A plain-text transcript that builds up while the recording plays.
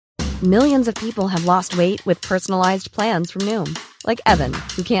Millions of people have lost weight with personalized plans from Noom. Like Evan,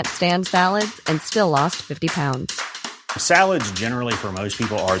 who can't stand salads and still lost 50 pounds. Salads generally for most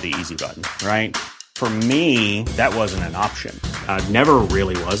people are the easy button, right? For me, that wasn't an option. I never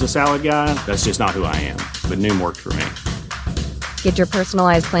really was a salad guy. That's just not who I am. But Noom worked for me. Get your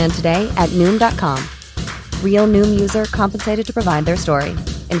personalized plan today at Noom.com. Real Noom user compensated to provide their story.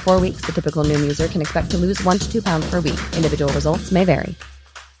 In 4 weeks, the typical Noom user can expect to lose 1 to 2 pounds per week. Individual results may vary.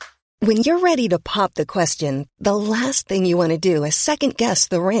 When you're ready to pop the question, the last thing you want to do is second-guess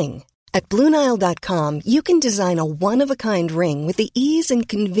the ring. At BlueNile.com, you can design a one-of-a-kind ring with the ease and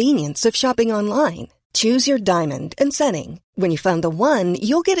convenience of shopping online. Choose your diamond and setting. When you find the one,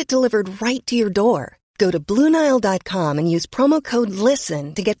 you'll get it delivered right to your door. Go to BlueNile.com and use promo code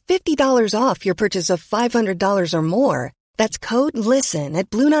LISTEN to get $50 off your purchase of $500 or more. That's code LISTEN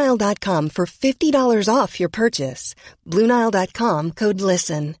at BlueNile.com for $50 off your purchase. BlueNile.com, code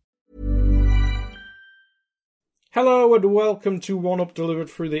LISTEN. Hello and welcome to One Up Delivered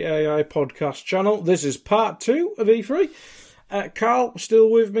Through the AI podcast channel. This is part 2 of E3. Carl, still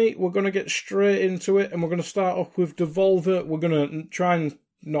with me. We're going to get straight into it and we're going to start off with Devolver. We're going to try and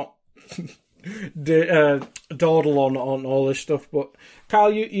not dawdle on all this stuff. But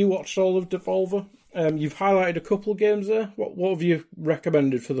Carl, you watched all of Devolver. You've highlighted a couple of games there. What have you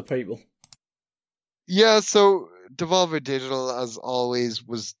recommended for the people? Yeah, so Devolver Digital, as always,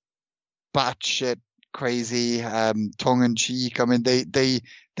 was batshit crazy, tongue-in-cheek. I mean,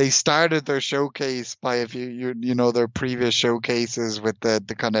 they started their showcase by, if you know their previous showcases, with the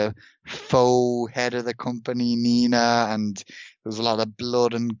kind of faux head of the company, Nina, and there was a lot of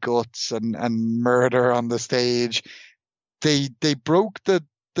blood and guts and murder on the stage. They broke the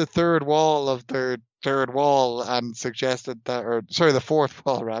third wall of their third wall and suggested that, or sorry, the fourth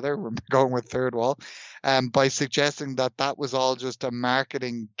wall rather, we're going with third wall, by suggesting that was all just a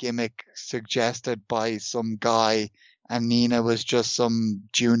marketing gimmick suggested by some guy, and Nina was just some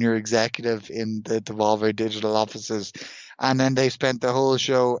junior executive in the Devolver Digital offices. And then they spent the whole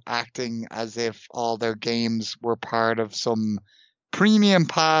show acting as if all their games were part of some premium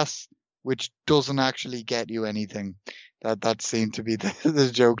pass, which doesn't actually get you anything. That seemed to be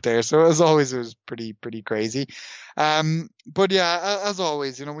the joke there. So as always, it was pretty crazy. But yeah, as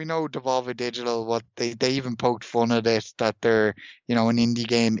always, we know Devolver Digital, what they even poked fun at it, that they're, an indie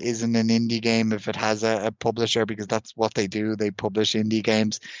game isn't an indie game if it has a publisher, because that's what they do. They publish indie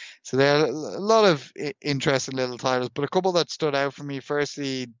games. So there are a lot of interesting little titles, but a couple that stood out for me.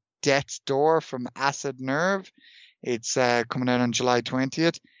 Firstly, Death's Door from Acid Nerve. It's coming out on July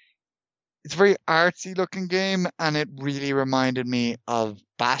 20th. It's a very artsy looking game, and it really reminded me of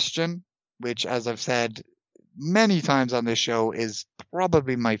Bastion, which, as I've said many times on this show, is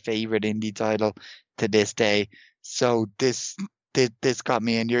probably my favorite indie title to this day. So this got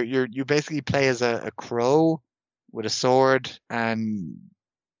me in. You basically play as a crow with a sword and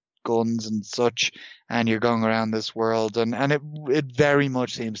guns and such, and you're going around this world, and it very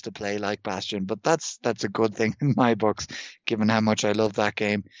much seems to play like Bastion, but that's a good thing in my books, given how much I love that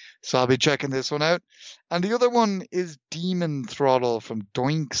game. So I'll be checking this one out. And the other one is Demon Throttle from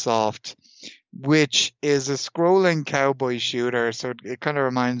Doinksoft, which is a scrolling cowboy shooter. So it kind of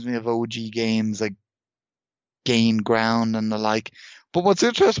reminds me of OG games like Gain Ground and the like. But what's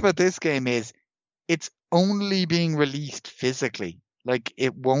interesting about this game is it's only being released physically. Like,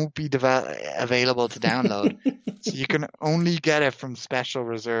 it won't be available to download. So you can only get it from special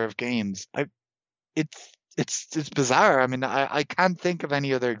reserve games. It's bizarre. I mean, I can't think of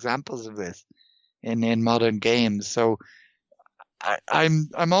any other examples of this in modern games. So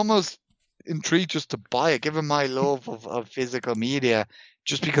I'm almost intrigued just to buy it, given my love of physical media,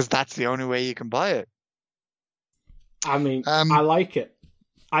 just because that's the only way you can buy it. I mean, I like it.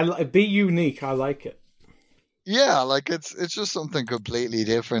 Be unique. I like it. Yeah, like it's just something completely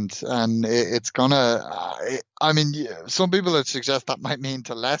different, and it's gonna. I mean, some people would suggest that might lead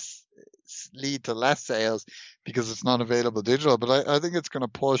to less sales because it's not available digital, but I think it's gonna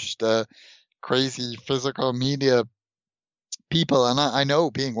push the crazy physical media people, and I know,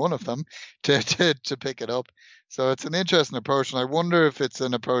 being one of them, to pick it up. So it's an interesting approach, and I wonder if it's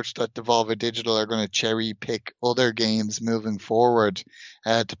an approach that Devolver Digital are going to cherry pick other games moving forward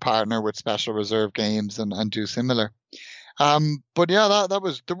to partner with special reserve games and do similar. But yeah,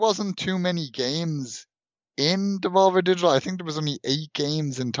 there wasn't too many games in Devolver Digital. I think there was only 8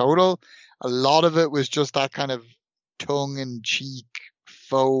 games in total. A lot of it was just that kind of tongue-in-cheek,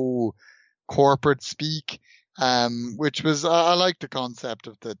 faux corporate speak, which was, I like the concept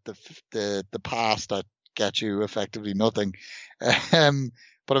of the past that get you effectively nothing.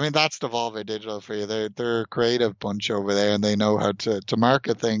 But But I mean, that's Devolver Digital for you. They're a creative bunch over there, and they know how to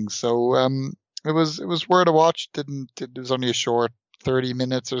market things. So it was worth a watch. It was only a short 30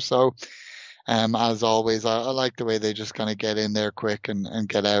 minutes or so. As always, I like the way they just kind of get in there quick and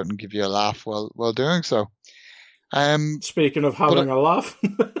get out and give you a laugh while doing so. Speaking of having a laugh.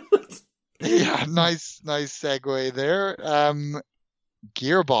 Yeah, nice segue there.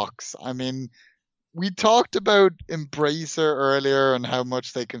 Gearbox. I mean, we talked about Embracer earlier and how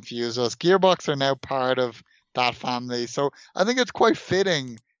much they confuse us. Gearbox are now part of that family. So I think it's quite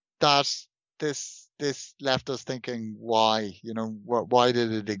fitting that this left us thinking, why? Why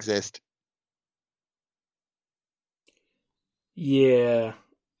did it exist? Yeah.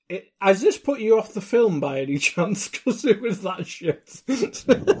 Has this put you off the film by any chance? Because it was that shit.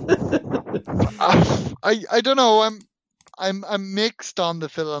 I don't know. I'm mixed on the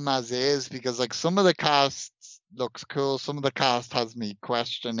film as is, because like some of the cast looks cool, some of the cast has me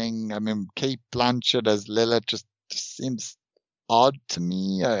questioning. I mean, Cate Blanchett as Lilith just seems odd to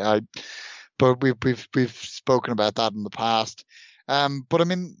me. But we've spoken about that in the past. But I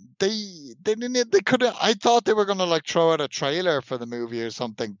mean, they could have. I thought they were gonna like throw out a trailer for the movie or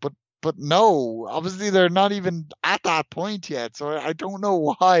something, but no. Obviously, they're not even at that point yet. So I don't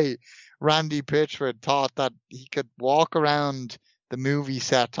know why Randy Pitchford thought that he could walk around the movie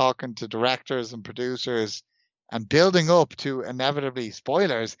set talking to directors and producers and building up to inevitably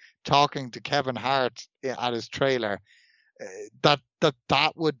spoilers, talking to Kevin Hart at his trailer. That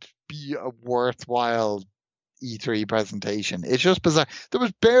would be a worthwhile E3 presentation. It's just bizarre. There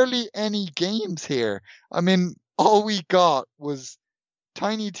was barely any games here. I mean, all we got was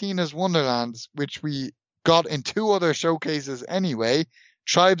Tiny Tina's Wonderlands, which we got in 2 other showcases anyway.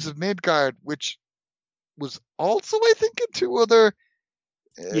 Tribes of Midgard, which was also, I think, in 2 other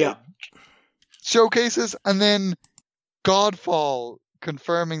showcases. And then Godfall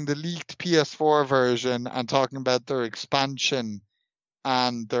confirming the leaked PS4 version and talking about their expansion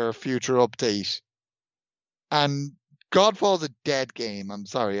and their future update. And Godfall's a dead game. I'm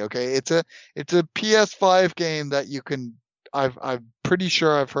sorry. Okay, it's a PS5 game that you can. I'm pretty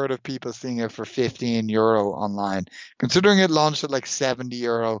sure I've heard of people seeing it for €15 online. Considering it launched at like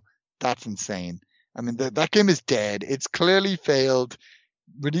 €70, that's insane. I mean, that game is dead. It's clearly failed.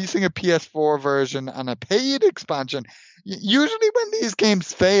 Releasing a PS4 version and a paid expansion. Usually, when these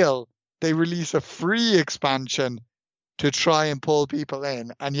games fail, they release a free expansion to try and pull people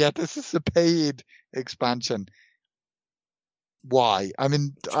in, and yet this is a paid expansion. Why? I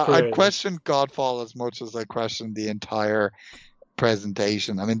mean, I question Godfall as much as I question the entire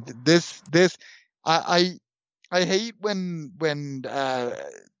presentation. I mean, this I hate when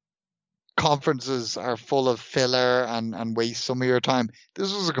conferences are full of filler and waste some of your time.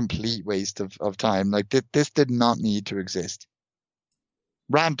 This was a complete waste of time. Like this did not need to exist.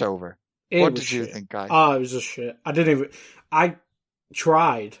 Rant over. What did you think, Guy? Oh, it was just shit. I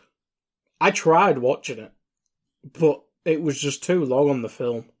tried watching it, but it was just too long on the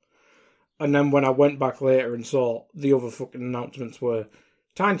film. And then when I went back later and saw the other fucking announcements were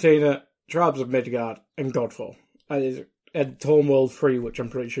Tiny Tina, Tribes of Midgard, and Godfall. And Homeworld 3, which I'm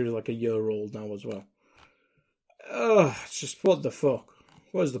pretty sure is like a year old now as well. It's just, what the fuck?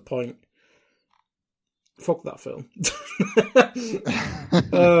 What is the point? Fuck that film.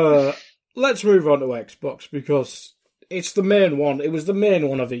 Let's move on to Xbox, because it's the main one. It was the main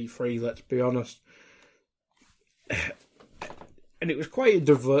one of E3, let's be honest. And it was quite a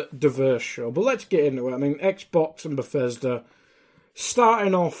diverse show, but let's get into it. I mean, Xbox and Bethesda,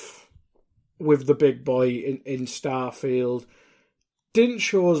 starting off with the big boy in Starfield, didn't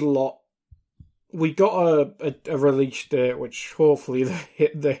show us a lot. We got a release date, which hopefully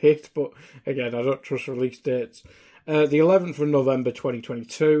they hit, but again, I don't trust release dates. The 11th of November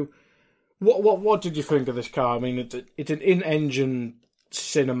 2022. What did you think of this car? I mean, it's an in-engine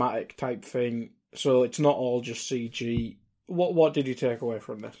cinematic type thing, so it's not all just CG. What did you take away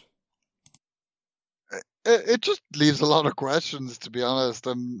from this? It just leaves a lot of questions, to be honest.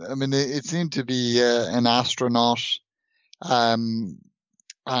 I mean, it seemed to be an astronaut, and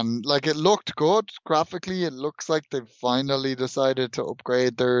like it looked good graphically. It looks like they've finally decided to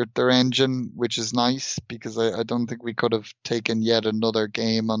upgrade their engine, which is nice, because I don't think we could have taken yet another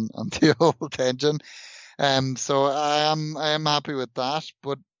game on the old engine. So I am happy with that,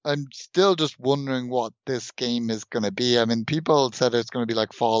 but I'm still just wondering what this game is going to be. I mean, people said it's going to be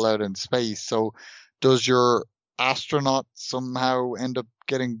like Fallout in space. So does your astronaut somehow end up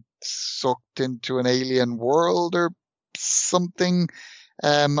getting sucked into an alien world or something?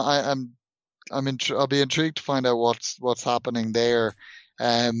 I'll be intrigued to find out what's happening there.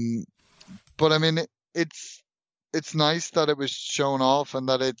 But I mean, it's it's nice that it was shown off and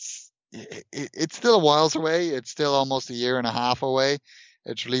that it's still a whiles away. It's still almost a year and a half away.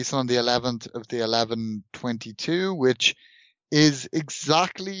 It's releasing on the 11th of the 11/22, which is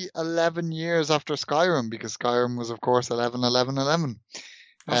exactly 11 years after Skyrim, because Skyrim was, of course, 11/11/11.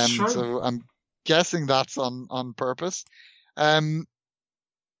 That's true. So I'm guessing that's on purpose. I'm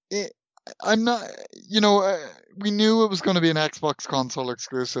not, we knew it was going to be an Xbox console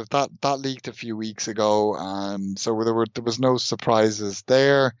exclusive. That leaked a few weeks ago, so there was no surprises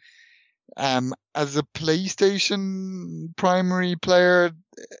there. As a PlayStation primary player,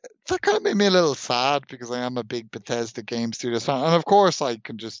 that kind of made me a little sad, because I am a big Bethesda Game Studios fan, and of course I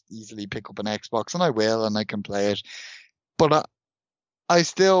can just easily pick up an Xbox, and I will, and I can play it. But I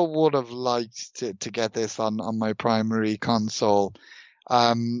still would have liked to get this on my primary console.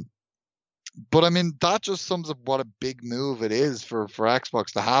 But I mean, that just sums up what a big move it is for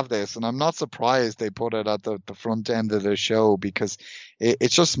Xbox to have this. And I'm not surprised they put it at the front end of the show, because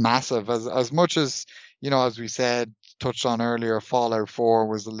it's just massive. As much as, as we said, touched on earlier, Fallout 4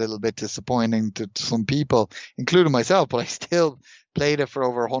 was a little bit disappointing to some people, including myself, but I still played it for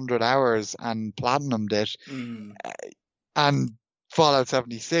over 100 hours and platinumed it. And Fallout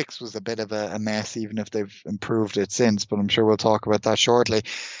 76 was a bit of a mess, even if they've improved it since, but I'm sure we'll talk about that shortly.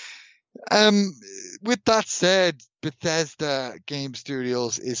 With that said, Bethesda Game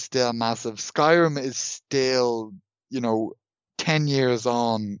Studios is still massive. Skyrim is still, 10 years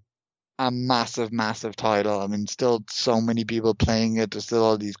on, a massive, massive title. I mean, still so many people playing it. There's still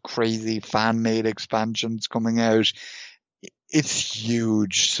all these crazy fan-made expansions coming out. It's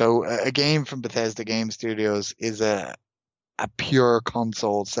huge. So a game from Bethesda Game Studios is a pure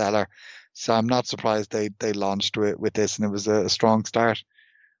console seller. So I'm not surprised they launched with this, and it was a strong start.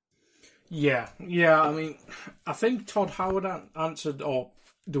 Yeah. I mean, I think Todd Howard answered, or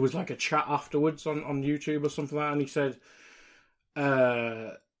there was like a chat afterwards on YouTube or something like that, and he said,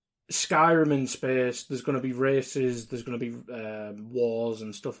 Skyrim in space, there's going to be races, there's going to be wars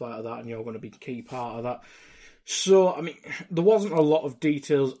and stuff like that, and you're going to be a key part of that. So, I mean, there wasn't a lot of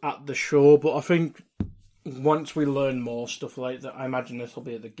details at the show, but I think once we learn more stuff like that, I imagine this will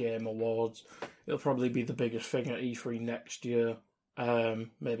be at the Game Awards. It'll probably be the biggest thing at E3 next year.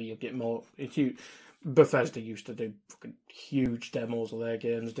 Maybe you'll get more. Bethesda used to do fucking huge demos of their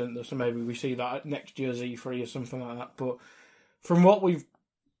games, didn't they? So maybe we see that at next year's E3 or something like that. But from what we've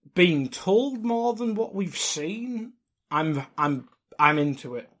been told, more than what we've seen, I'm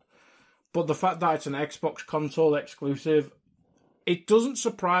into it. But the fact that it's an Xbox console exclusive, it doesn't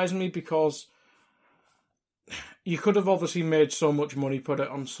surprise me, because you could have obviously made so much money put it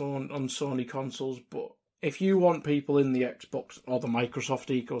on Sony consoles, but if you want people in the Xbox or the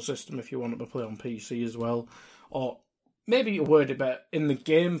Microsoft ecosystem, if you want them to play on PC as well, or maybe a word about in the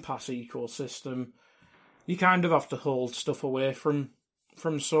Game Pass ecosystem, you kind of have to hold stuff away from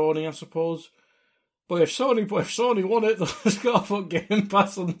Sony, I suppose. But if Sony want it, they've got to put Game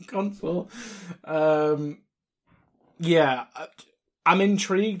Pass on the console. Yeah, I'm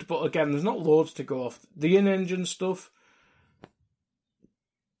intrigued, but again, there's not loads to go off. The in-engine stuff,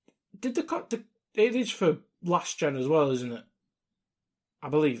 it is for last gen as well, isn't it? I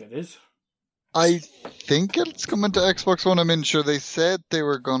believe it is. I think it's coming to Xbox One. I mean, sure, they said they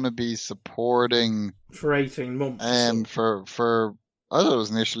were going to be supporting for 18 months. For I thought it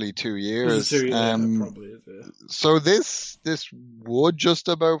was initially 2 years. 2 years, probably is, yeah. So this would just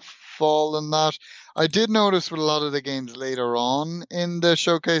about fall in that. I did notice with a lot of the games later on in the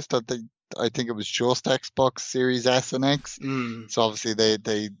showcase that I think it was just Xbox Series S and X. So obviously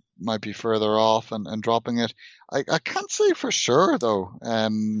they might be further off and dropping it. I can't say for sure though.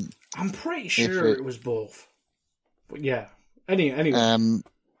 I'm pretty sure it was both. But yeah. Anyway.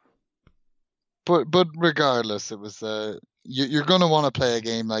 But regardless, it was you're going to want to play a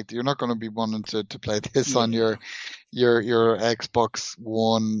game like that. You're not going to be wanting to play this on your Xbox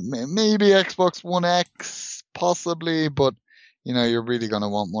One, maybe Xbox One X possibly, but you're really going to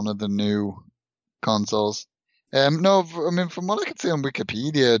want one of the new consoles. No, I mean, from what I can see on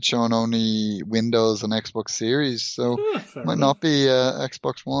Wikipedia, it's showing only Windows and Xbox Series, so it might not be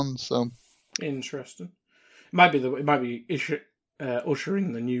Xbox One. So interesting. It might be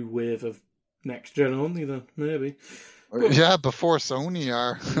ushering the new wave of next gen only. Then maybe. Yeah, before Sony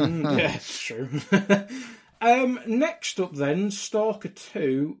are. Yeah, it's true. Next up, then, Stalker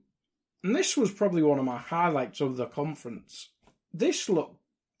 2, and this was probably one of my highlights of the conference. This looked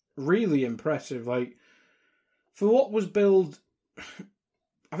really impressive, like. For what was billed,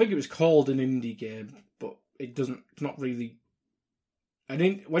 I think it was called an indie game, but it's not really.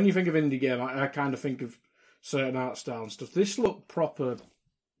 When you think of indie game, I kind of think of certain art style and stuff. This looked proper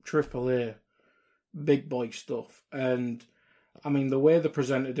AAA. big boy stuff. And I mean, the way they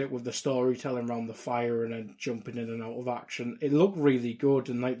presented it with the storytelling around the fire and then jumping in and out of action, it looked really good.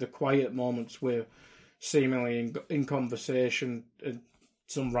 And like the quiet moments where seemingly in conversation and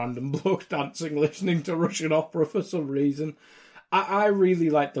some random bloke dancing, listening to Russian opera for some reason. I really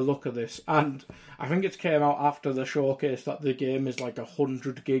like the look of this, and I think it came out after the showcase that the game is like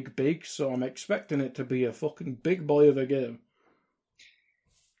 100 gig big, so I'm expecting it to be a fucking big boy of a game.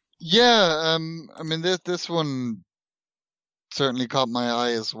 Yeah, I mean this one certainly caught my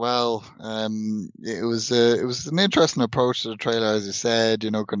eye as well. It was an interesting approach to the trailer, as you said.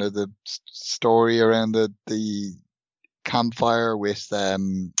 You know, kind of the story around the campfire with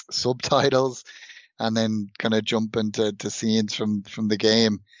subtitles, and then kind of jump into scenes from the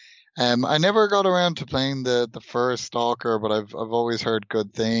game. I never got around to playing the first Stalker, but I've always heard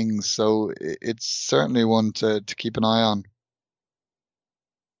good things, so it's certainly one to keep an eye on.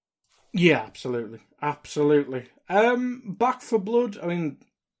 Yeah, absolutely. Back 4 Blood. I mean,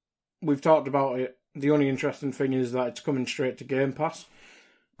 we've talked about it. The only interesting thing is that it's coming straight to Game Pass.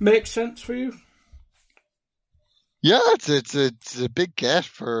 Makes sense for you? Yeah, it's a big get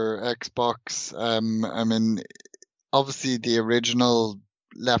for Xbox. I mean, obviously the original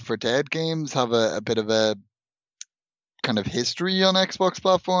Left 4 Dead games have a bit of a kind of history on Xbox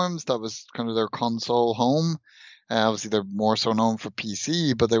platforms. That was kind of their console home. Obviously they're more so known for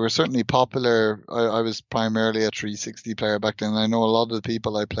PC, but they were certainly popular. I was primarily a 360 player back then. I know a lot of the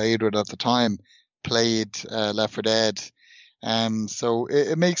people I played with at the time played Left 4 Dead. So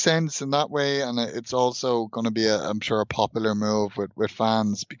it makes sense in that way, and it's also going to be I'm sure a popular move with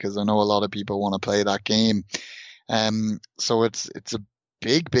fans, because I know a lot of people want to play that game. So it's a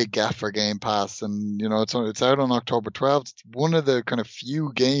big gap for Game Pass, and you know it's out on October 12th. It's one of the kind of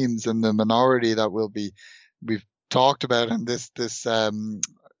few games in the minority that we've talked about in this E3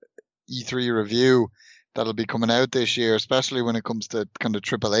 review that'll be coming out this year, especially when it comes to kind of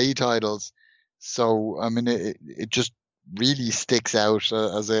AAA titles. So I mean it just really sticks out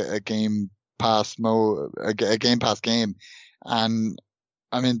as a Game Pass a Game Pass game. And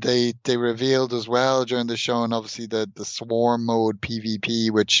I mean they revealed as well during the show, and obviously the Swarm mode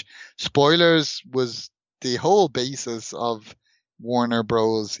PvP, which, spoilers, was the whole basis of Warner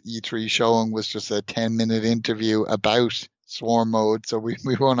Bros. E3 showing, was just a 10-minute interview about Swarm mode, so we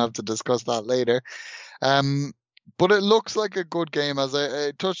won't have to discuss that later. But it looks like a good game. As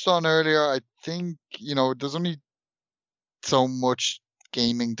I touched on earlier, I think, you know, there's only so much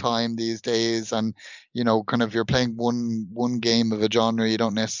gaming time these days, and you know, kind of, you're playing one game of a genre, you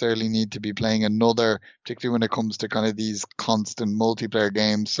don't necessarily need to be playing another, particularly when it comes to kind of these constant multiplayer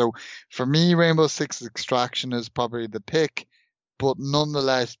games. So for me, Rainbow Six Extraction is probably the pick, but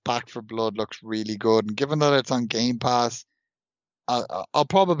nonetheless Back 4 Blood looks really good, and given that it's on Game Pass, I'll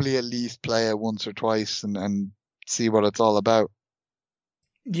probably at least play it once or twice and see what it's all about.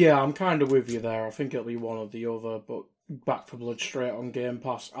 Yeah, I'm kind of with you there. I think it'll be one or the other, but Back 4 Blood straight on Game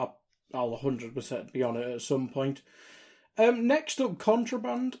Pass, I'll 100% be on it at some point. Next up,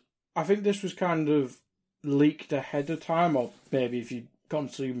 Contraband. I think this was kind of leaked ahead of time, or maybe if you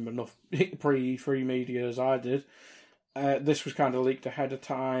consume enough pre-E3 media as I did, this was kind of leaked ahead of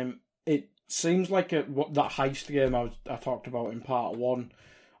time. It seems like that heist game I talked about in part 1,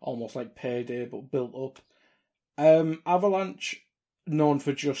 almost like Payday but built up. Avalanche, known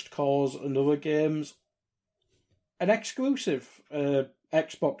for Just Cause and other games, an exclusive,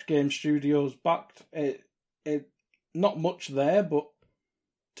 Xbox Game Studios backed. It not much there, but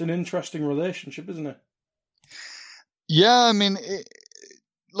it's an interesting relationship, isn't it? Yeah, I mean,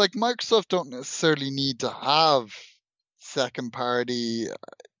 like, Microsoft don't necessarily need to have second-party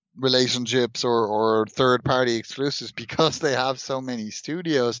relationships or third-party exclusives, because they have so many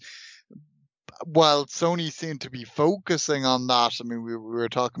studios. While Sony seemed to be focusing on that, I mean, we were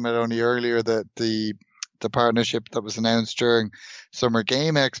talking about only earlier that the partnership that was announced during Summer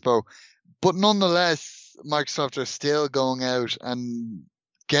Game Expo, but nonetheless, Microsoft are still going out and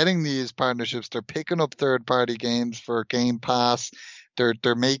getting these partnerships. They're picking up third-party games for Game Pass. They're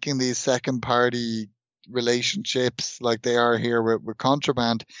making these second-party relationships like they are here with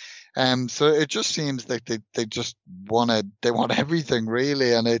Contraband. So it just seems like they just want everything,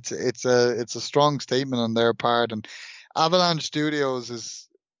 really, and it's a strong statement on their part. And Avalanche Studios is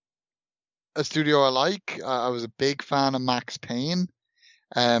a studio I like. I was a big fan of Max Payne.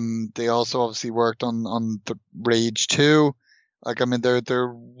 They also obviously worked on the Rage 2. Like, I mean,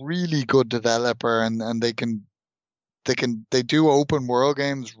 they're really good developer, and they do open world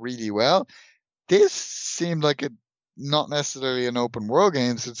games really well. This seemed like not necessarily an open world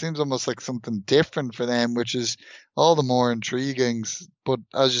game, so it seems almost like something different for them, which is all the more intriguing. But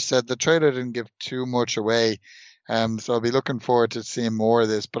as you said, the trailer didn't give too much away. So I'll be looking forward to seeing more of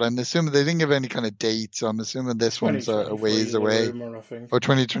this, but I'm assuming they didn't give any kind of date, so I'm assuming this one's a ways away. Rumor, I think. Or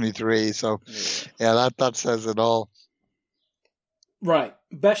 2023, so yeah, that says it all. Right,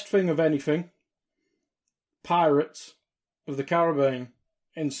 best thing of anything, Pirates of the Caribbean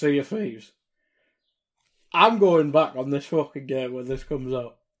in Sea of Thieves. I'm going back on this fucking game when this comes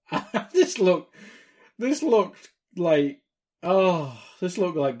out. This looked like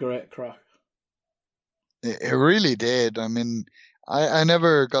great crack. It really did. I mean, I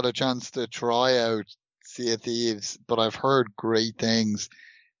never got a chance to try out Sea of Thieves, but I've heard great things.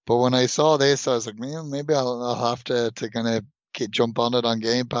 But when I saw this, I was like, man, maybe I'll have to kind of jump on it on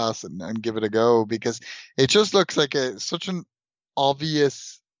Game Pass and give it a go, because it just looks like such an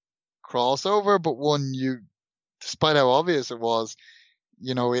obvious crossover, but one despite how obvious it was,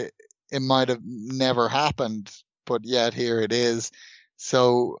 it might have never happened, but yet here it is.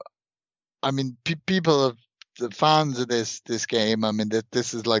 So, I mean, the fans of this game, I mean,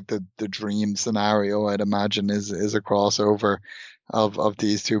 this is like the dream scenario, I'd imagine, is a crossover of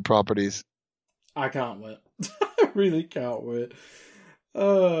these two properties. I can't wait. I really can't wait.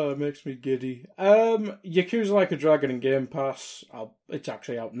 Oh, it makes me giddy. Yakuza Like a Dragon in Game Pass. It's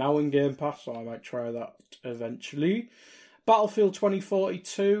actually out now in Game Pass, so I might try that eventually. Battlefield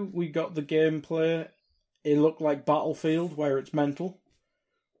 2042, we got the gameplay. It looked like Battlefield, where it's mental.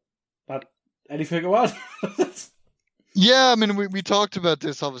 Anything about it? Yeah, I mean, we talked about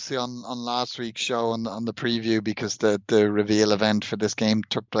this obviously on last week's show on the preview, because the reveal event for this game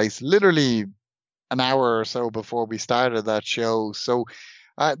took place literally an hour or so before we started that show. So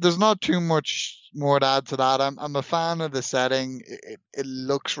there's not too much more to add to that. I'm a fan of the setting. It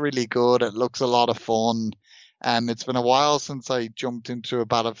looks really good. It looks a lot of fun. It's been a while since I jumped into a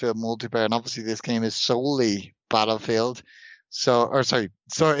Battlefield multiplayer, and obviously this game is solely Battlefield. Of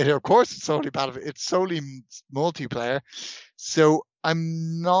course it's solely Battlefield. It's solely multiplayer. So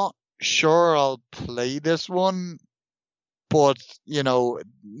I'm not sure I'll play this one, but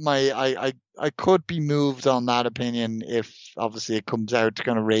I could be moved on that opinion if obviously it comes out to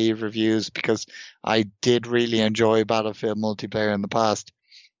kind of rave reviews, because I did really enjoy Battlefield multiplayer in the past.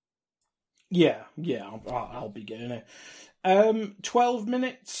 Yeah, I'll be getting it. 12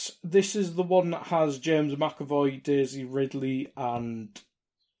 minutes. This is the one that has James McAvoy, Daisy Ridley, and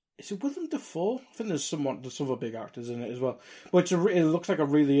is it Willem Dafoe? I think there's other big actors in it as well. But it looks like a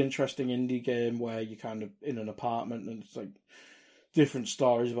really interesting indie game where you're kind of in an apartment and it's like different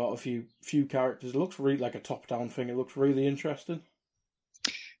stories about a few characters. It looks really like a top-down thing. It looks really interesting.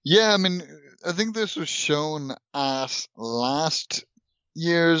 Yeah, I mean, I think this was shown at last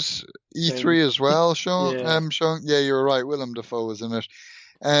year's E3 as well, Sean. Yeah, you're right. Willem Dafoe was in it.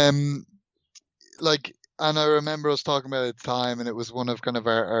 And I remember us talking about it at the time, and it was one of kind of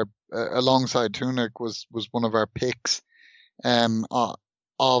our alongside Tunic was one of our picks of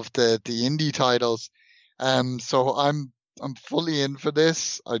the indie titles. So I'm fully in for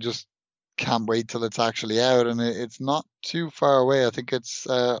this. I just can't wait till it's actually out, and it's not too far away. I think it's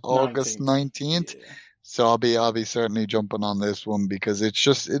August 19th. Yeah. So I'll be certainly jumping on this one, because it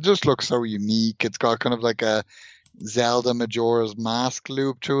just looks so unique. It's got kind of like a Zelda Majora's Mask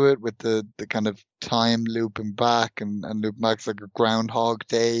loop to it, with the kind of time looping back and looping back. It's like a Groundhog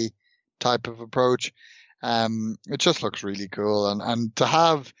Day type of approach. It just looks really cool, and to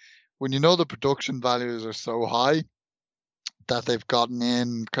have, when the production values are so high, that they've gotten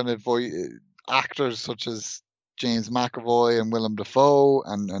in kind of actors such as James McAvoy and Willem Dafoe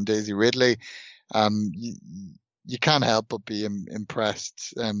and Daisy Ridley. You can't help but be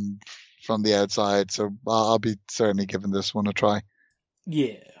impressed from the outside. So I'll be certainly giving this one a try.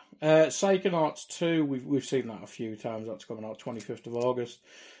 Yeah. Psychonauts 2, we've seen that a few times. That's coming out 25th of August.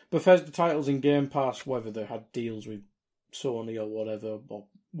 Bethesda titles in Game Pass, whether they had deals with Sony or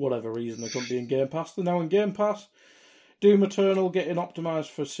whatever reason they couldn't be in Game Pass, they're now in Game Pass. Doom Eternal getting optimised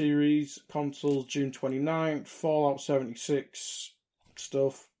for series consoles June 29th. Fallout 76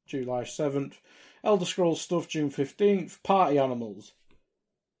 stuff July 7th. Elder Scrolls stuff June 15th. Party Animals.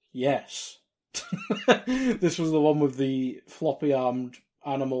 Yes. This was the one with the floppy-armed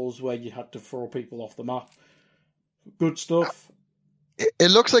animals where you had to throw people off the map. Good stuff.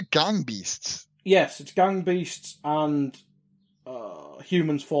 It looks like Gang Beasts. Yes, it's Gang Beasts and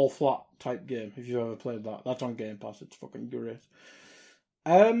Humans Fall Flat type game, if you've ever played that. That's on Game Pass. It's fucking great.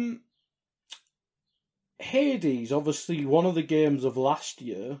 Hades, obviously one of the games of last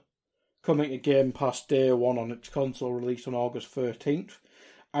year, coming to Game Pass day one on its console release on August 13th.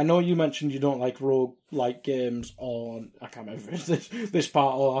 I know you mentioned you don't like roguelike games on... I can't remember if it's this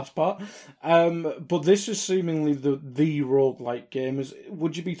part or last part. But this is seemingly the roguelike game.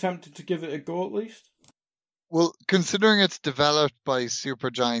 Would you be tempted to give it a go at least? Well, considering it's developed by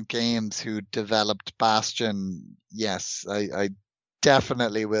Supergiant Games, who developed Bastion, yes, I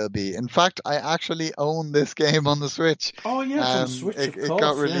definitely will be. In fact, I actually own this game on the Switch. Oh yeah, it's on Switch, of course.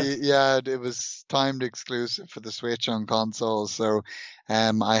 It got it was timed exclusive for the Switch on console, so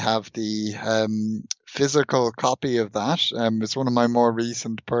I have the physical copy of that. It's one of my more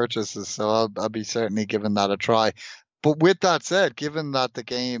recent purchases, so I'll be certainly giving that a try. But with that said, given that the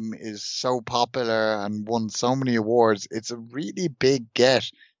game is so popular and won so many awards, it's a really big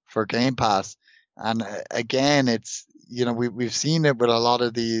get for Game Pass. And again, it's, you know, we've seen it with a lot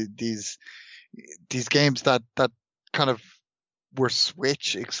of these games that kind of were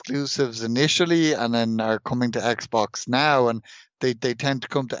Switch exclusives initially and then are coming to Xbox now, and they tend to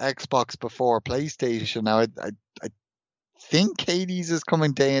come to Xbox before PlayStation. Now, I think Hades is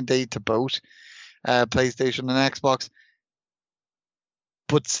coming day and date to both PlayStation and Xbox,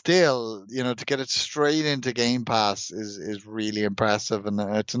 but still, you know, to get it straight into Game Pass is really impressive, and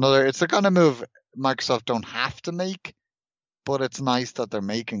it's the kind of move Microsoft don't have to make, but it's nice that they're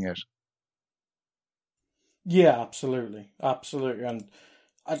making it. Yeah, absolutely, and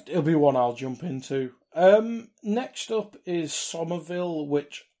it'll be one I'll jump into. Next up is Somerville,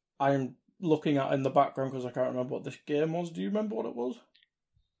 which I'm looking at in the background because I can't remember what this game was. Do you remember what it was?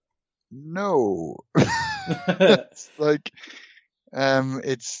 No. It's like, I'm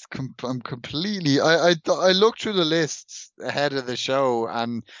completely, I looked through the lists ahead of the show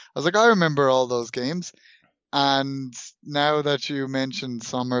and I was like, I remember all those games. And now that you mentioned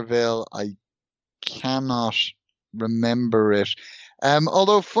Somerville, I cannot remember it.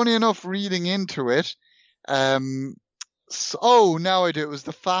 Although funny enough, reading into it, now I do. It was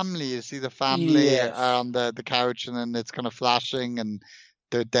the family. You see the family on the couch, and then it's kind of flashing, and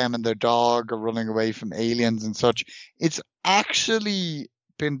them and their dog are running away from aliens and such. It's actually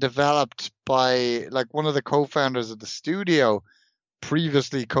been developed by like one of the co-founders of the studio,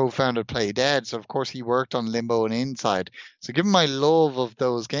 previously co-founded Playdead. So of course he worked on Limbo and Inside. So given my love of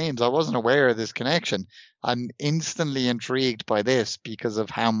those games, I wasn't aware of this connection. I'm instantly intrigued by this because of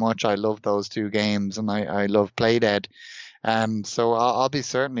how much I love those two games, and I love Playdead. So I'll be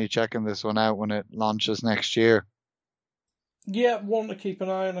certainly checking this one out when it launches next year. Yeah, one to keep an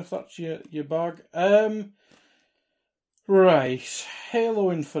eye on if that's your bag. Right,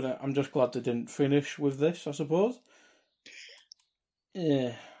 Halo Infinite. I'm just glad they didn't finish with this, I suppose.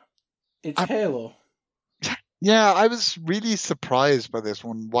 Yeah, it's Halo. Yeah, I was really surprised by this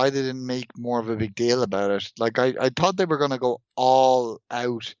one, why they didn't make more of a big deal about it. Like, I thought they were going to go all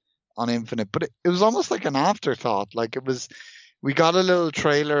out on Infinite, but it was almost like an afterthought. Like, we got a little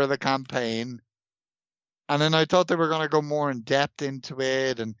trailer of the campaign, and then I thought they were going to go more in depth into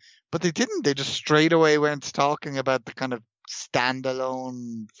it, but they didn't. They just straight away went talking about the kind of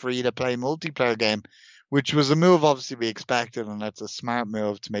standalone free-to-play multiplayer game, which was a move obviously we expected, and that's a smart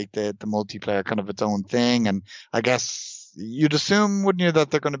move to make the multiplayer kind of its own thing. And I guess you'd assume, wouldn't you,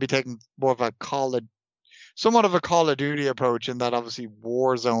 that they're going to be taking more of somewhat of a Call of Duty approach, in that obviously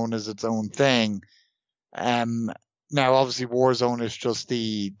Warzone is its own thing. Now obviously Warzone is just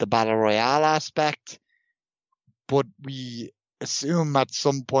the Battle Royale aspect, but we assume at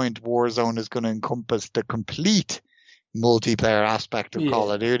some point Warzone is going to encompass the complete multiplayer aspect of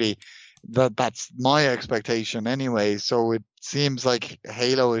Call of Duty. That's my expectation anyway. So it seems like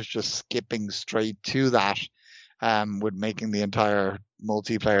Halo is just skipping straight to that, with making the entire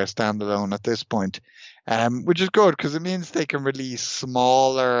multiplayer standalone at this point, which is good because it means they can release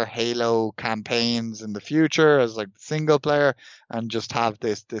smaller Halo campaigns in the future as like single player and just have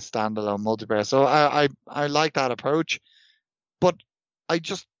this standalone multiplayer. So I like that approach, but I'm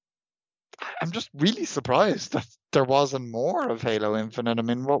just really surprised that there wasn't more of Halo Infinite. I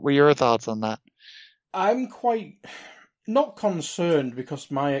mean, what were your thoughts on that? I'm quite not concerned because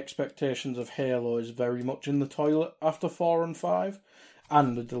my expectations of Halo is very much in the toilet after 4 and 5,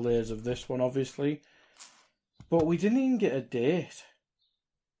 and the delays of this one, obviously. But we didn't even get a date.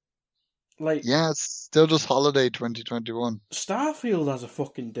 Like, yeah, it's still just holiday 2021. Starfield has a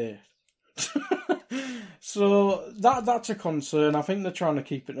fucking date. So that's a concern. I think they're trying to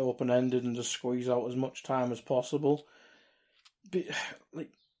keep it open-ended and just squeeze out as much time as possible. But,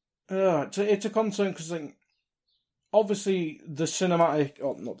 it's a concern because, like, obviously the cinematic,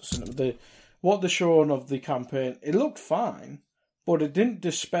 what they're showing of the campaign, it looked fine, but it didn't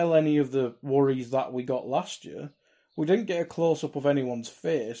dispel any of the worries that we got last year. We didn't get a close-up of anyone's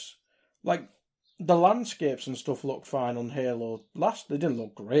face. Like, the landscapes and stuff looked fine on Halo. They didn't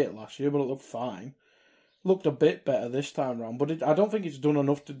look great last year, but it looked fine. Looked a bit better this time round, but I don't think it's done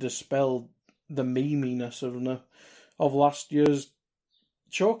enough to dispel the meminess of last year's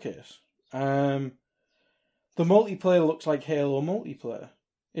showcase. The multiplayer looks like Halo multiplayer.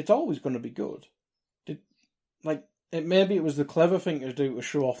 It's always going to be good. Maybe it was the clever thing to do to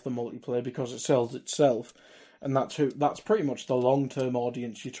show off the multiplayer because it sells itself, and that's pretty much the long-term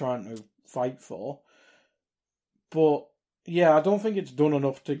audience you're trying to fight for. But yeah, I don't think it's done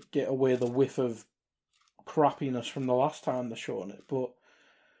enough to get away the whiff of crappiness from the last time they're showing it. But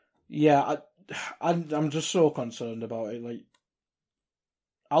yeah, I'm just so concerned about it. Like,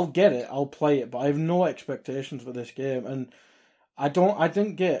 I'll get it, I'll play it, but I have no expectations for this game, and I'm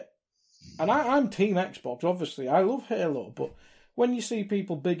Team Xbox, obviously. I love Halo, but when you see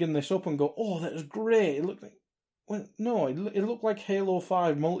people bigging this up and go, "Oh, that was great," it looked like, well, no, it looked like Halo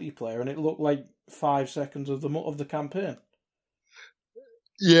 5 multiplayer, and it looked like 5 seconds of the campaign.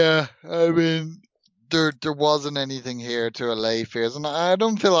 Yeah, I mean, there wasn't anything here to allay fears, and I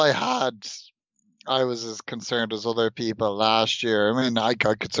don't feel I was as concerned as other people last year. I mean, I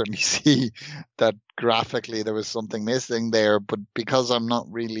could certainly see that graphically there was something missing there, but because I'm not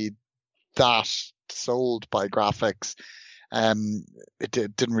really that sold by graphics, it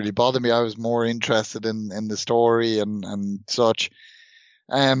didn't really bother me. I was more interested in the story and such.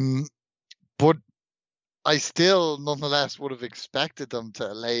 But I still, nonetheless, would have expected them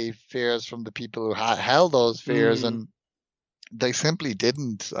to allay fears from the people who held those fears, and they simply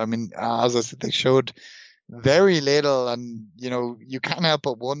didn't. I mean, as I said, they showed very little, and you can't help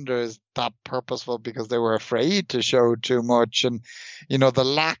but wonder, is that purposeful because they were afraid to show too much? And the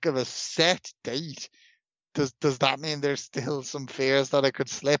lack of a set date, does that mean there's still some fears that it could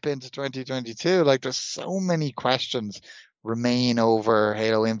slip into 2022? Like, there's so many questions remain over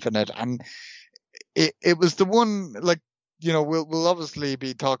Halo Infinite, and it was the one, like, we'll obviously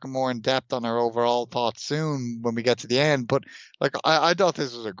be talking more in depth on our overall thoughts soon when we get to the end, but like, I thought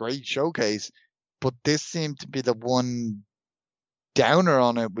this was a great showcase, but this seemed to be the one downer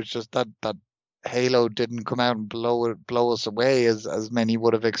on it, was just that Halo didn't come out and blow us away as many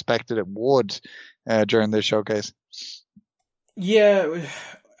would have expected it would during this showcase. Yeah,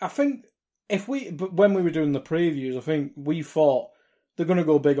 I think when we were doing the previews, I think we thought they're going to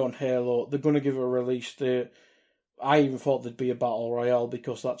go big on Halo, they're going to give a release date. I even thought there'd be a Battle Royale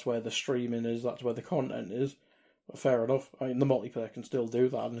because that's where the streaming is, that's where the content is. But fair enough. I mean, the multiplayer can still do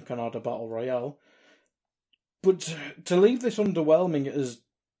that and can add a Battle Royale. But to leave this underwhelming as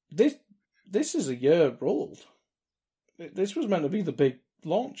this is a year old. This was meant to be the big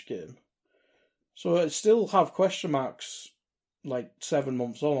launch game. So it still have question marks like 7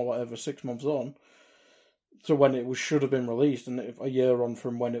 months on or whatever, 6 months on, to when it should have been released, and a year on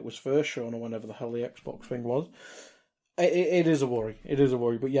from when it was first shown, or whenever the hell the Xbox thing was. It is a worry. It is a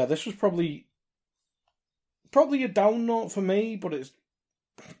worry. But yeah, this was probably a down note for me, but it's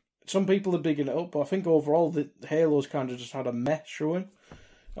some people are bigging it up, but I think overall the Halo's kind of just had a mess showing,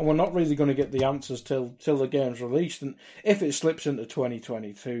 and we're not really going to get the answers till the game's released. And if it slips into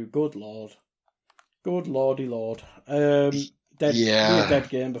 2022, good lordy lord, be a dead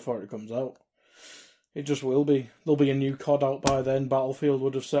game before it comes out. It just will be. There'll be a new COD out by then. Battlefield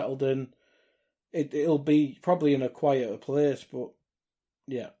would have settled in. It'll be probably in a quieter place, but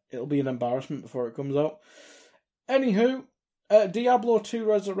yeah, it'll be an embarrassment before it comes out. Anywho, Diablo 2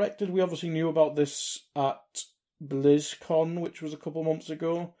 Resurrected, we obviously knew about this at BlizzCon, which was a couple months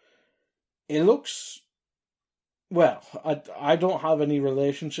ago. It looks... Well, I don't have any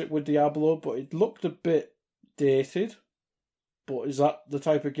relationship with Diablo, but it looked a bit dated. But is that the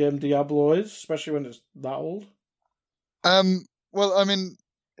type of game Diablo is, especially when it's that old? Well, I mean,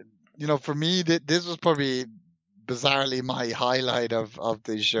 for me, this was probably bizarrely my highlight of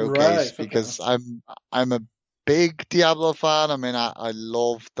the showcase, because I'm a big Diablo fan. I mean, I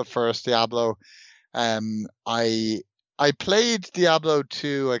love the first Diablo. I played Diablo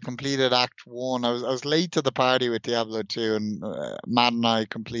 2. I completed Act 1. I was late to the party with Diablo 2, and Matt and I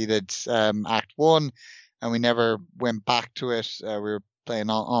completed Act 1, and we never went back to it. We were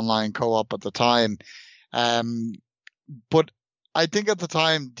playing online co-op at the time. But I think at the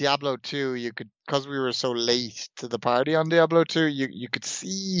time, Diablo 2, because we were so late to the party on Diablo 2, you could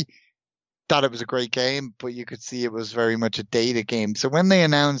see that it was a great game, but you could see it was very much a dated game. So when they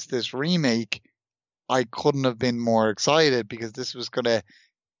announced this remake, I couldn't have been more excited, because this was going to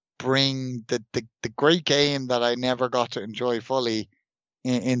bring the great game that I never got to enjoy fully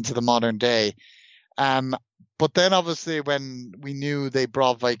into the modern day. But then obviously when we knew they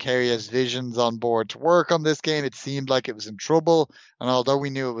brought Vicarious Visions on board to work on this game, it seemed like it was in trouble. And although we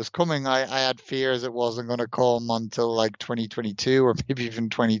knew it was coming, I had fears it wasn't going to come until like 2022 or maybe even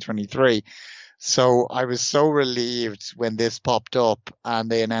 2023. So I was so relieved when this popped up and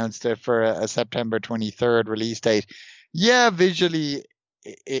they announced it for a September 23rd release date. Yeah, visually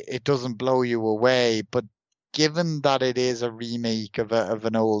it doesn't blow you away, but given that it is a remake of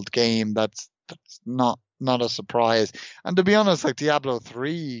an old game, that's not a surprise. And to be honest, like Diablo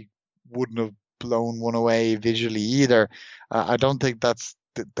 3 wouldn't have blown one away visually either. I don't think that's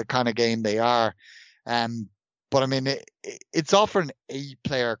the kind of game they are. But I mean, it's offering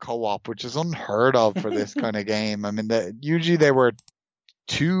 8-player co-op, which is unheard of for this kind of game. I mean, usually they were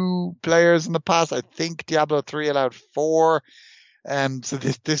 2 players in the past. I think Diablo 3 allowed 4. So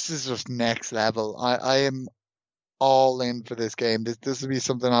this is just next level. I am all in for this game. This will be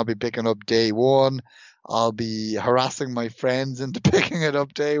something I'll be picking up day one. I'll be harassing my friends into picking it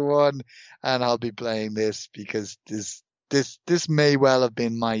up day one, and I'll be playing this because this may well have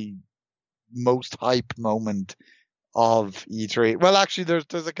been my most hype moment of E3. Well, actually,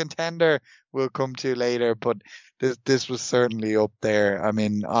 there's a contender we'll come to later, but this was certainly up there. I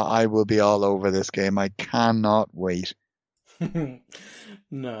mean, I will be all over this game. I cannot wait.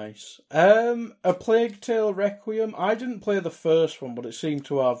 Nice. A Plague Tale Requiem. I didn't play the first one, but it seemed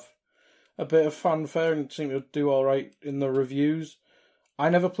to have a bit of fanfare and seemed to do all right in the reviews. I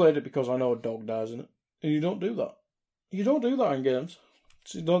never played it because I know a dog dies in it, and you don't do that. You don't do that in games.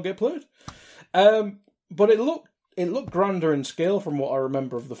 So you don't get played. But it looked grander in scale from what I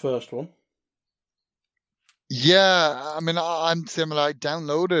remember of the first one. Yeah, I mean, I'm similar. I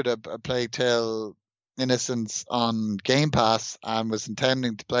downloaded a Plague Tale Innocence on Game Pass and was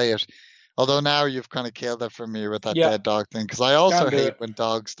intending to play it. Although now you've kind of killed it for me with that dead dog thing, because I also hate when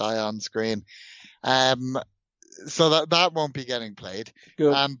dogs die on screen. So that won't be getting played.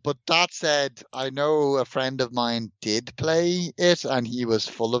 Good. But that said, I know a friend of mine did play it and he was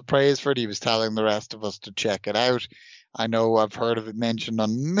full of praise for it. He was telling the rest of us to check it out. I know I've heard of it mentioned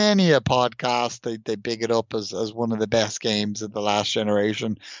on many a podcast. They big it up as one of the best games of the last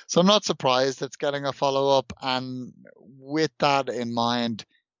generation. So I'm not surprised it's getting a follow-up. And with that in mind,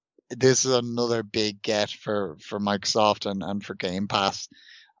 this is another big get for Microsoft and for Game Pass.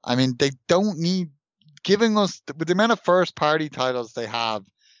 I mean, they don't need giving us, with the amount of first-party titles they have,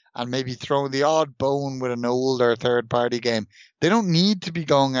 and maybe throwing the odd bone with an older third-party game, they don't need to be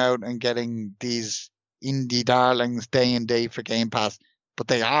going out and getting these indie darlings day and day for Game Pass, but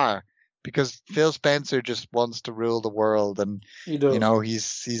they are, because Phil Spencer just wants to rule the world, and he does. You know, he's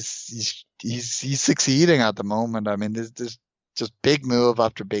succeeding at the moment. I mean, there's just big move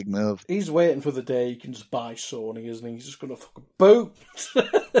after big move. He's waiting for the day he can just buy Sony, isn't he? He's just gonna fucking boom.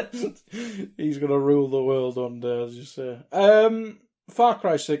 He's gonna rule the world one day, as you say. Far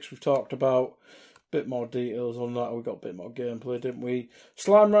Cry 6 we've talked about. Bit more details on that. We got a bit more gameplay, didn't we?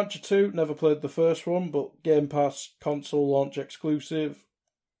 Slime Rancher 2, never played the first one, but Game Pass console launch exclusive.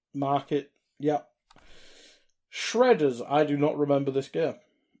 Market, yeah. Shredders, I do not remember this game.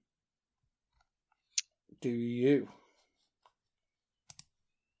 Do you?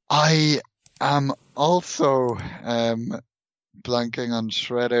 I am also blanking on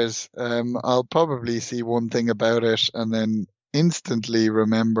Shredders. I'll probably see one thing about it and then instantly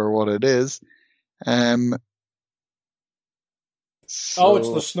remember what it is. So... Oh, it's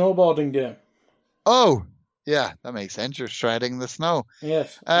the snowboarding game. Oh, yeah, that makes sense. You're shredding the snow.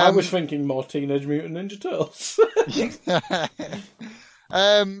 Yes. I was thinking more Teenage Mutant Ninja Turtles.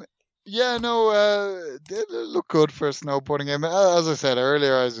 Yeah, no, they look good for a snowboarding game. As I said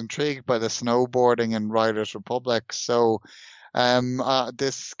earlier, I was intrigued by the snowboarding in Riders Republic, so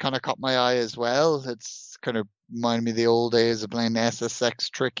this kind of caught my eye as well. It's kind of reminded me of the old days of playing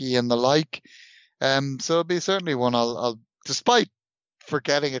SSX Tricky and the like. So it'll be certainly one I'll despite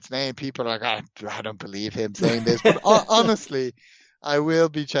forgetting its name, people are like, I don't believe him saying this, but honestly, I will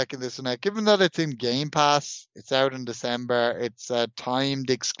be checking this one out. Given that it's in Game Pass, it's out in December, it's a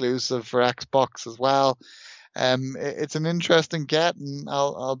timed exclusive for Xbox as well. It's an interesting get, and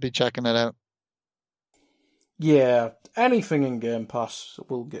I'll be checking it out. Yeah, anything in Game Pass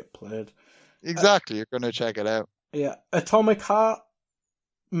will get played. Exactly, you're going to check it out. Yeah, Atomic Heart,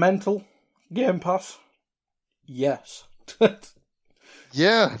 Mental, Game Pass. Yes.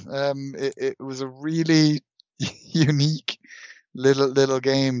 Yeah, it was a really unique little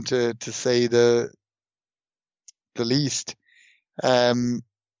game to say the least.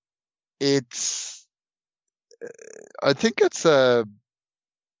 It's I think it's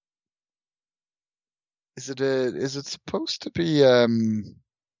is it supposed to be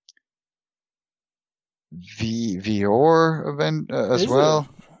VR event as well.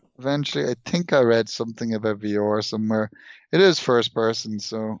 Eventually, I think I read something about VR somewhere. It is first person,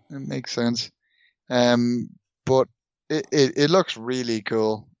 so it makes sense. But it looks really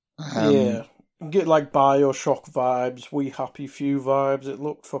cool. Yeah, get like BioShock vibes, We Happy Few vibes. It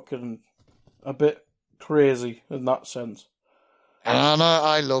looked fucking a bit crazy in that sense. And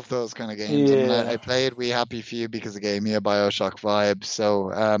I love those kind of games. Yeah. I mean, I played We Happy Few because it gave me a BioShock vibe. So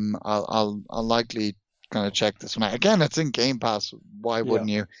I'll likely kind of check this one out. Again, it's in Game Pass. Why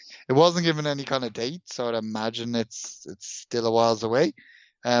wouldn't you? It wasn't given any kind of date, so I'd imagine it's still a whiles away.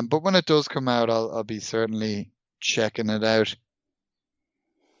 But when it does come out, I'll be certainly checking it out.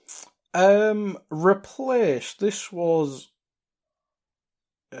 Replace. This was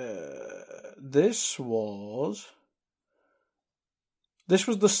the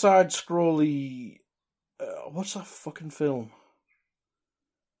side-scrolly. What's that fucking film?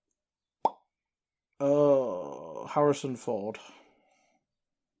 Oh, Harrison Ford.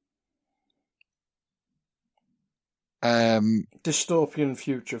 Dystopian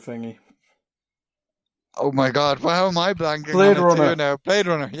future thingy. Oh my God! How am I blanking? Blade on it Runner. too now? Blade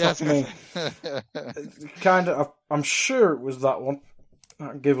Runner. Yes. Me. Kind of. I'm sure it was that one.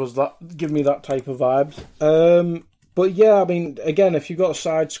 Give me that type of vibes. But yeah, I mean, again, if you got a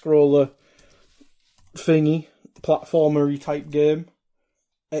side scroller thingy, platformery type game,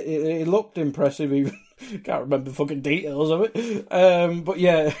 it looked impressive. Even can't remember fucking details of it. But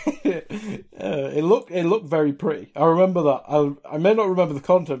yeah, it looked very pretty. I remember that. I may not remember the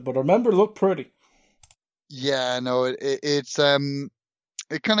content, but I remember it looked pretty. Yeah, no, it's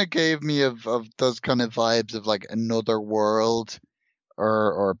it kind of gave me of those kind of vibes of like Another World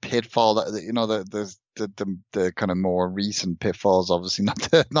or Pitfall. That, you know, the kind of more recent Pitfalls, obviously not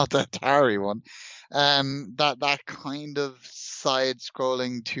the Atari one. That kind of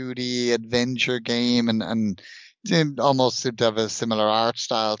side-scrolling 2D adventure game, and almost seemed to have a similar art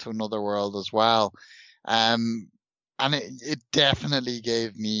style to Another World as well. And it definitely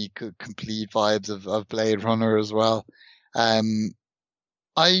gave me complete vibes of Blade Runner as well. They're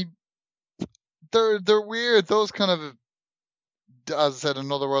weird. Those kind of, as I said,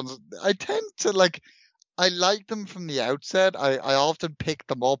 Another Ones, I tend to like, I like them from the outset. I often pick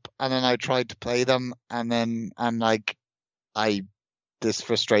them up and then I try to play them and then I'm like, this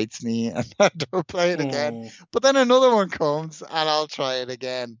frustrates me and I don't play it again. But then another one comes and I'll try it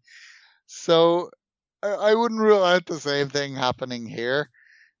again. So I wouldn't rule out the same thing happening here.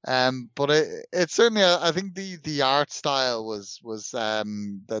 But it certainly, I think the art style was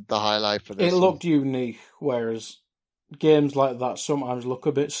the highlight for this. It looked unique, whereas games like that sometimes look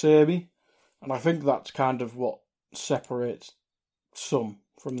a bit samey, and I think that's kind of what separates some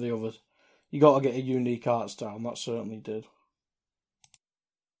from the others. You got to get a unique art style, and that certainly did.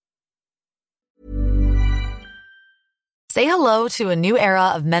 Say hello to a new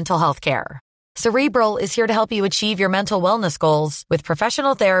era of mental health care. Cerebral is here to help you achieve your mental wellness goals with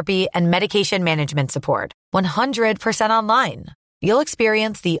professional therapy and medication management support. 100% online. You'll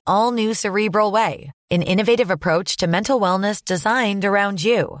experience the all-new Cerebral Way, an innovative approach to mental wellness designed around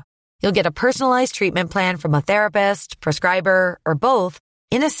you. You'll get a personalized treatment plan from a therapist, prescriber, or both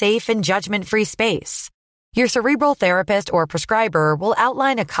in a safe and judgment-free space. Your Cerebral therapist or prescriber will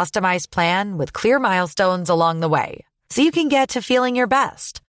outline a customized plan with clear milestones along the way, so you can get to feeling your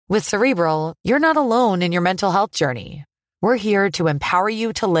best. With Cerebral, you're not alone in your mental health journey. We're here to empower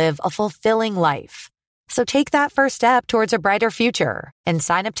you to live a fulfilling life. So take that first step towards a brighter future and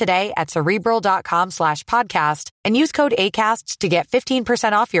sign up today at Cerebral.com/podcast and use code ACAST to get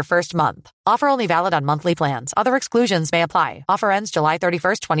 15% off your first month. Offer only valid on monthly plans. Other exclusions may apply. Offer ends July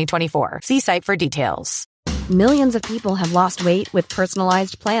 31st, 2024. See site for details. Millions of people have lost weight with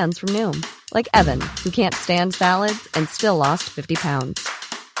personalized plans from Noom. Like Evan, who can't stand salads and still lost 50 pounds.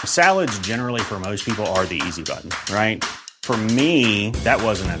 Salads generally for most people are the easy button, right? For me, that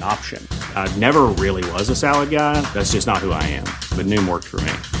wasn't an option. I never really was a salad guy. That's just not who I am. But Noom worked for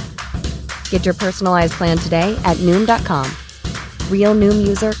me. Get your personalized plan today at Noom.com. Real Noom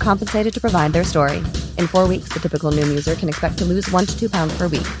user compensated to provide their story. In 4 weeks, the typical Noom user can expect to lose 1 to 2 pounds per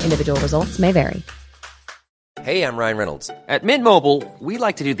week. Individual results may vary. Hey, I'm Ryan Reynolds. At Mint Mobile, we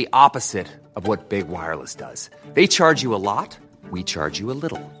like to do the opposite of what Big Wireless does. They charge you a lot. We charge you a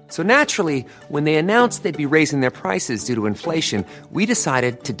little. So naturally, when they announced they'd be raising their prices due to inflation, we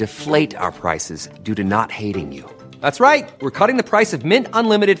decided to deflate our prices due to not hating you. That's right. We're cutting the price of Mint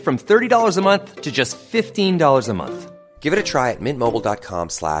Unlimited from $30 a month to just $15 a month. Give it a try at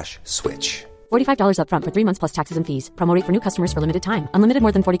mintmobile.com/switch. $45 up front for 3 months plus taxes and fees. Promo rate for new customers for limited time. Unlimited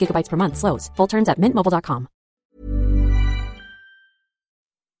more than 40 gigabytes per month. Slows full terms at mintmobile.com.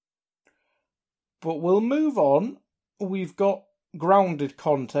 But we'll move on. We've got Grounded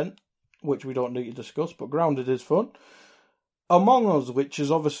content, which we don't need to discuss, but Grounded is fun. Among Us, which is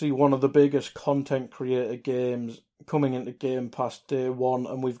obviously one of the biggest content creator games coming into Game Pass day one,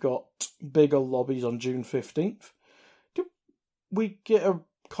 and we've got bigger lobbies on June 15th. Do we get a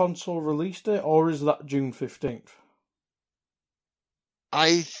console release date, or is that June 15th?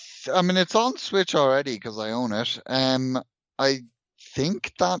 I mean, it's on Switch already because I own it. I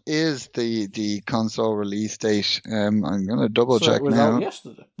think that is the console release date. I'm gonna double check it was now. out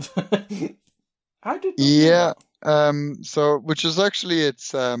yesterday. I did not know Yeah. that. So which is actually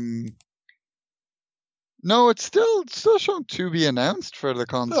no, it's still shown to be announced for the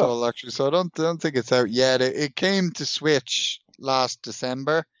console actually. So I don't think it's out yet. It came to Switch last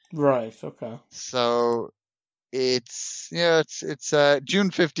December. Right. Okay. So it's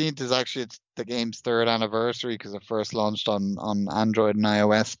June 15th is actually the game's third anniversary because it first launched on Android and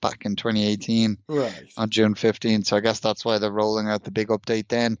iOS back in 2018. Right. On June 15th. So I guess that's why they're rolling out the big update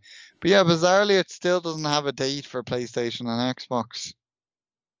then. But yeah, bizarrely, it still doesn't have a date for PlayStation and Xbox.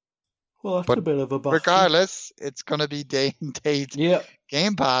 Well, that's a bit of a bust. Regardless, it's going to be day and date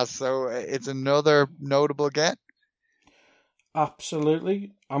Game Pass, so it's another notable get.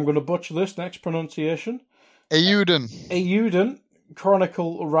 Absolutely. I'm going to butcher this next pronunciation. Eiyuden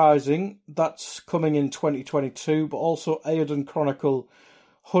Chronicle Rising, that's coming in 2022, but also Eiyuden Chronicle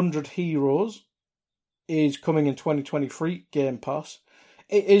 100 Heroes is coming in 2023 Game Pass.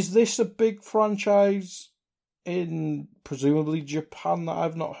 Is this a big franchise in presumably Japan that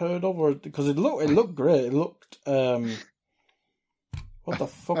I've not heard of, or because it looked great? It looked what the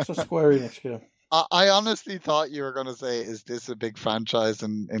fuck's a Square Enix game? I honestly thought you were going to say, "Is this a big franchise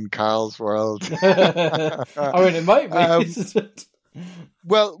in Carl's world?" I mean, it might be.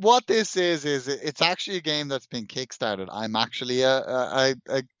 Well, what this is it's actually a game that's been kickstarted. I'm actually a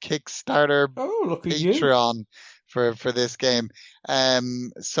Kickstarter Patreon for this game.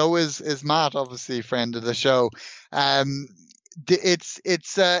 So is Matt, obviously friend of the show.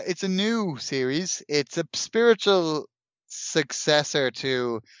 It's a new series. It's a spiritual successor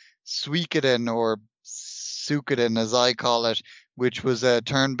to Suikoden, or Suikoden as I call it, which was a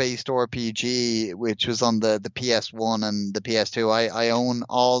turn-based RPG, which was on the PS1 and the PS2. I own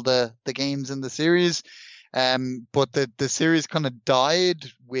all the games in the series. But the series kind of died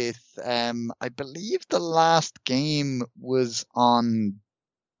with, I believe the last game was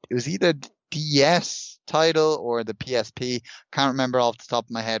it was either DS title or the PSP. Can't remember off the top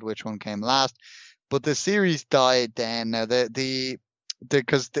of my head which one came last, but the series died then. Now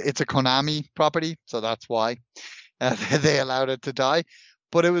because it's a Konami property, so that's why they allowed it to die.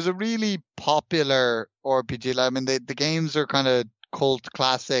 But it was a really popular RPG. I mean, the games are kind of cult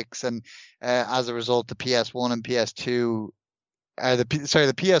classics, and as a result, the PS1 and PS2,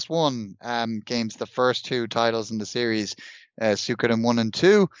 the PS1 games, the first two titles in the series, Suikoden 1 and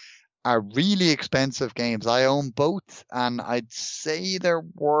 2, are really expensive games. I own both, and I'd say they're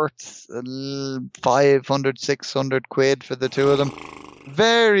worth 500, 600 quid for the two of them.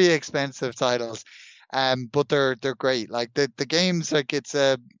 Very expensive titles, but they're great. Like the games, like it's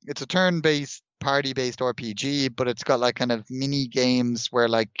a turn-based, party-based RPG, but it's got like kind of mini games where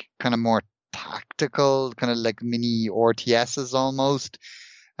like kind of more tactical, kind of like mini RTSs almost.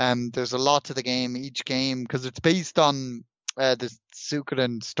 There's a lot to the game. Each game, because it's based on the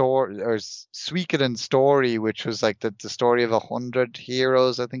Suikoden story, which was like the story of 100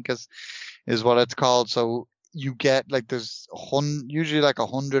 heroes, I think is what it's called. So you get like there's usually like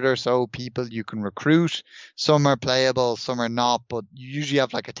 100 or so people you can recruit. Some are playable, some are not, but you usually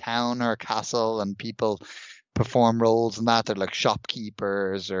have like a town or a castle, and people perform roles and that. They're like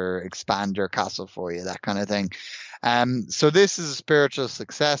shopkeepers or expand your castle for you, that kind of thing. So this is a spiritual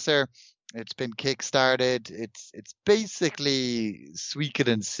successor. It's been kickstarted. It's basically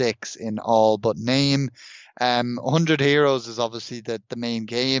Suikoden 6 in all but name. 100 Heroes is obviously the main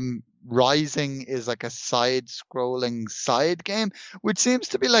game. Rising is like a side-scrolling side game, which seems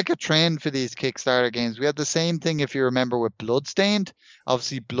to be like a trend for these Kickstarter games. We had the same thing, if you remember, with Bloodstained.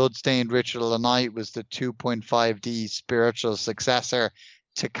 Obviously, Bloodstained Ritual of the Night was the 2.5D spiritual successor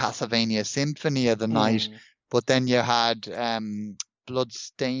to Castlevania Symphony of the Night. But then you had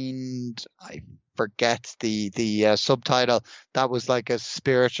Bloodstained, I forget the subtitle, that was like a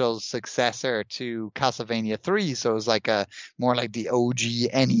spiritual successor to Castlevania 3, so it was like a more like the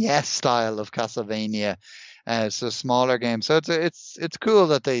OG NES style of Castlevania, so smaller games. So it's cool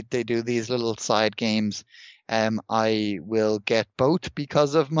that they do these little side games. I will get both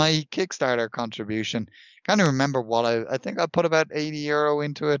because of my Kickstarter contribution. Can't even remember what I think I put about €80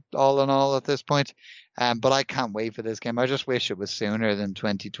 into it all in all at this point. But I can't wait for this game. I just wish it was sooner than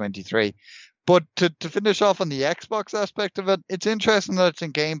 2023. But to finish off on the Xbox aspect of it, it's interesting that it's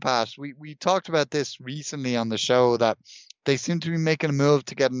in Game Pass. We talked about this recently on the show, that they seem to be making a move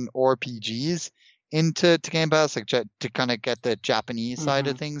to getting RPGs into Game Pass, like to kind of get the Japanese side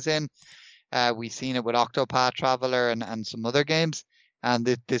of things in. We've seen it with Octopath Traveler and some other games. And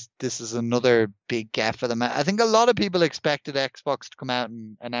this is another big get for them. I think a lot of people expected Xbox to come out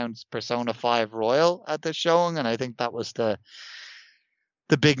and announce Persona 5 Royal at this showing, and I think that was the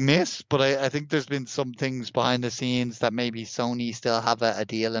big miss. But I think there's been some things behind the scenes that maybe Sony still have a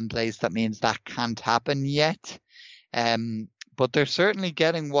deal in place that means that can't happen yet. But they're certainly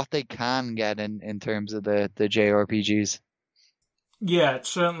getting what they can get in terms of the JRPGs. Yeah, it's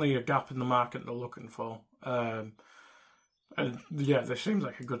certainly a gap in the market they're looking for. And yeah, this seems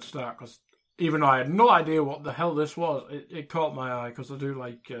like a good start, because even though I had no idea what the hell this was, it caught my eye, because I do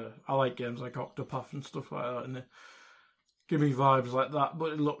like I like games like Octopath and stuff like that, and they give me vibes like that.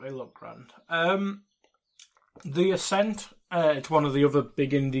 But it looked grand. The Ascent, it's one of the other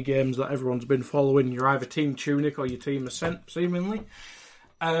big indie games that everyone's been following. You're either Team Tunic or you're Team Ascent, seemingly.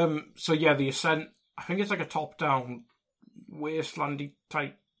 So yeah, The Ascent, I think it's like a top-down wastelandy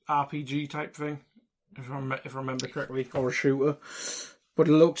type RPG type thing, if I remember correctly, or a shooter. But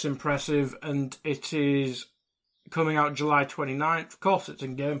it looks impressive, and it is coming out July 29th. Of course, it's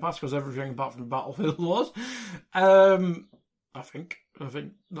in Game Pass, because everything apart from Battlefield was. I think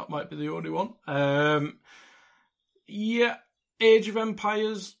that might be the only one. Yeah, Age of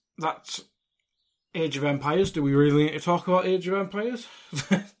Empires. That's Age of Empires. Do we really need to talk about Age of Empires?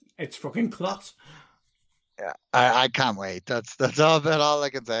 It's fucking class. Yeah, I can't wait. That's all I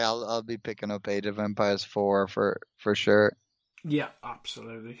can say. I'll be picking up Age of Empires 4 for sure. Yeah,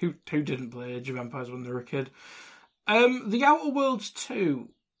 absolutely. Who didn't play Age of Empires when they were a kid? The Outer Worlds 2.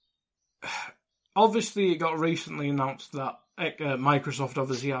 Obviously, it got recently announced that Microsoft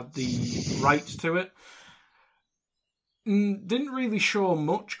obviously had the rights to it. Didn't really show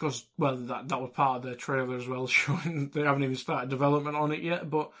much, because, well, that was part of their trailer as well, showing they haven't even started development on it yet,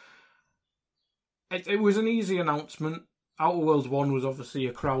 but it was an easy announcement. Outer Worlds 1 was obviously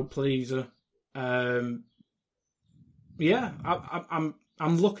a crowd pleaser. Yeah, I'm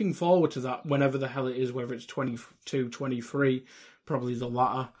looking forward to that whenever the hell it is, whether it's 22, 23, probably the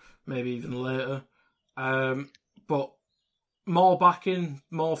latter, maybe even later. But more backing,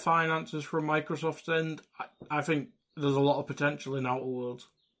 more finances from Microsoft's end. I think there's a lot of potential in Outer Worlds.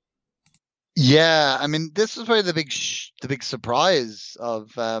 Yeah, I mean, this is probably the big surprise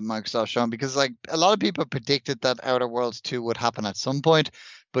of Microsoft showing, because like a lot of people predicted that Outer Worlds 2 would happen at some point,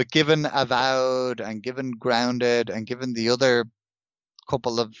 but given Avowed and given Grounded and given the other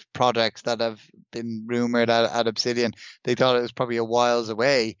couple of projects that have been rumored at Obsidian, they thought it was probably a whiles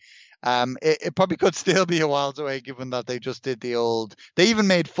away. It probably could still be a whiles away, given that they just did the old. They even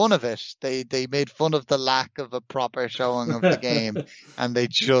made fun of it. They made fun of the lack of a proper showing of the game, and they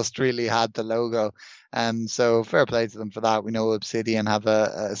just really had the logo. So fair play to them for that. We know Obsidian have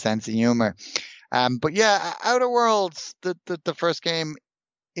a sense of humor. But yeah, Outer Worlds, the first game,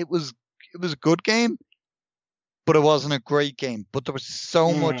 it was a good game, but it wasn't a great game. But there was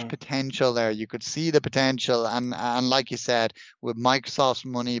so much potential there. You could see the potential. And like you said, with Microsoft's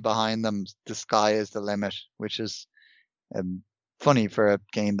money behind them, the sky is the limit, which is funny for a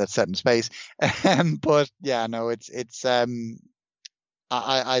game that's set in space. But yeah, no, it's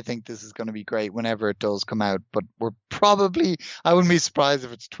I think this is going to be great whenever it does come out. But I wouldn't be surprised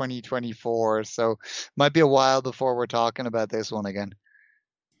if it's 2024. So might be a while before we're talking about this one again.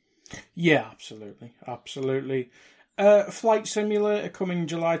 Yeah, absolutely. Flight Simulator coming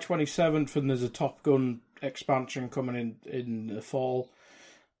July 27th, and there's a Top Gun expansion coming in the fall.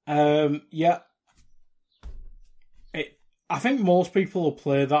 Yeah. I think most people will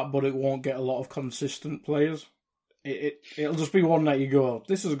play that, but it won't get a lot of consistent players. It'll just be one that you go,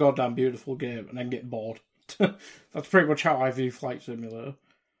 this is a goddamn beautiful game, and then get bored. That's pretty much how I view Flight Simulator.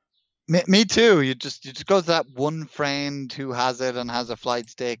 Me too. You just go to that one friend who has it and has a flight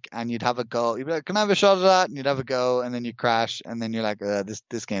stick, and you'd have a go. You'd be like, "Can I have a shot of that?" And you'd have a go, and then you crash, and then you're like,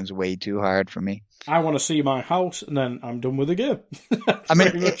 "This game's way too hard for me." I want to see my house, and then I'm done with the game. I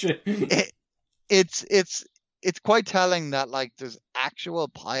mean, it's quite telling that like there's actual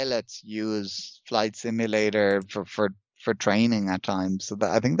pilots use Flight Simulator for training at times. So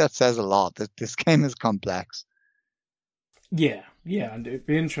I think that says a lot. That this game is complex. Yeah, and it'd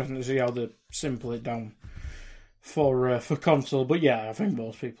be interesting to see how they simple it down for console. But yeah, I think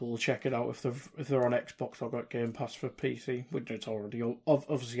most people will check it out if they're on Xbox or got Game Pass for PC, which it's already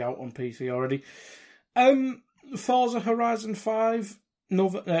obviously out on PC already. Forza Horizon 5,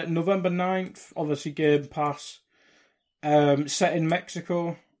 November 9th, obviously Game Pass. Set in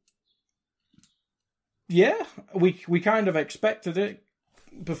Mexico. Yeah, we kind of expected it,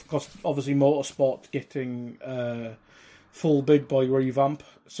 because obviously Motorsport getting full big boy revamp,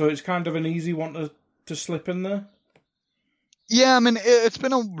 so it's kind of an easy one to slip in there. Yeah, I mean, it's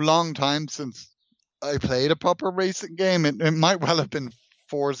been a long time since I played a proper racing game. It might well have been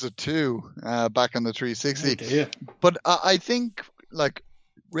Forza 2 back on the 360. Oh dear. But I think, like,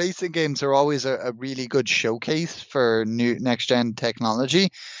 racing games are always a really good showcase for new next-gen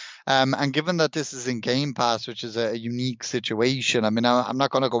technology. And given that this is in Game Pass, which is a unique situation, I mean, I'm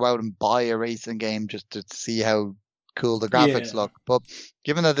not going to go out and buy a racing game just to see how cool the graphics look. But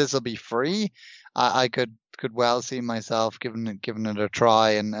given that this will be free, I could well see myself giving it a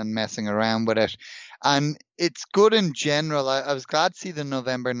try and messing around with it. And it's good in general. I was glad to see the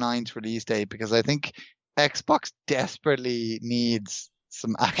November 9th release date, because I think Xbox desperately needs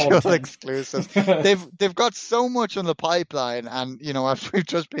some actual exclusives. They've got so much on the pipeline, and as we've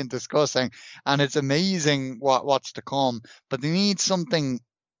just been discussing, and it's amazing what's to come. But they need something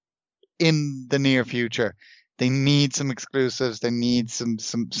in the near future. They need some exclusives. They need some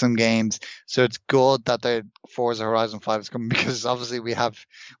games. So it's good that the Forza Horizon 5 is coming, because obviously we have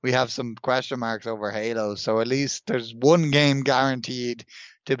some question marks over Halo. So at least there's one game guaranteed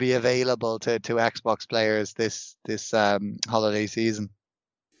to be available to Xbox players this holiday season.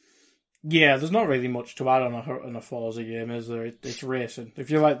 Yeah, there's not really much to add on a Forza game, is there? It's racing. If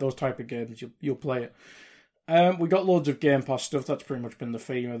you like those type of games, you'll play it. We got loads of Game Pass stuff. That's pretty much been the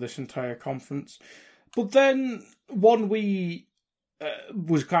theme of this entire conference. But then one we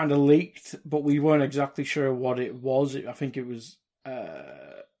was kind of leaked, but we weren't exactly sure what it was. I think it was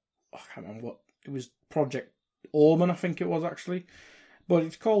I can't remember what it was. Project Omen, I think it was actually, but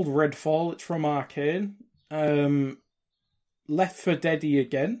it's called Redfall. It's from Arcane. Left 4 Dead-y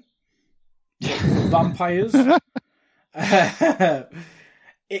again. Vampires.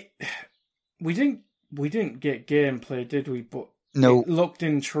 We didn't get gameplay, did we? But no. It looked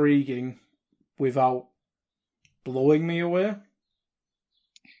intriguing without blowing me away.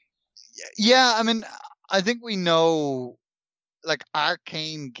 Yeah, I mean, I think we know, like,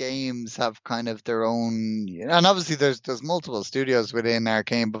 Arcane games have kind of their own, and obviously there's multiple studios within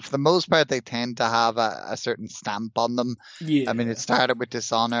Arcane, but for the most part they tend to have a certain stamp on them. Yeah. I mean, it started with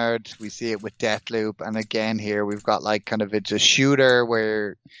Dishonored, we see it with Deathloop, and again here we've got, like, kind of, it's a shooter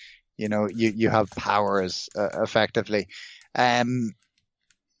where you have powers effectively.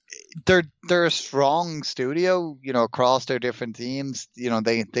 They're a strong studio, across their different teams.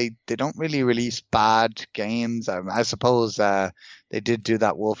 They don't really release bad games. I suppose they did do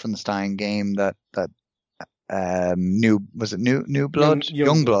that Wolfenstein game that New Blood?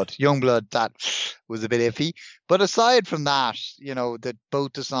 Youngblood, that was a bit iffy. But aside from that,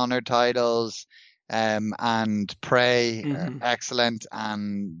 both Dishonored titles and Prey are excellent,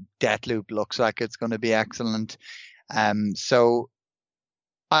 and Deathloop looks like it's going to be excellent. So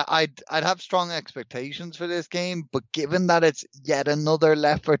I'd have strong expectations for this game, but given that it's yet another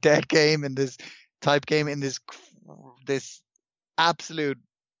Left 4 Dead game in this absolute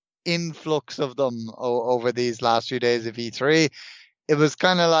influx of them over these last few days of E3, it was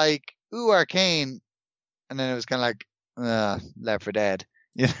kind of like, ooh, Arcane, and then it was kind of like, Left 4 Dead.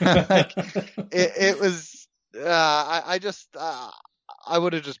 Like, it was. I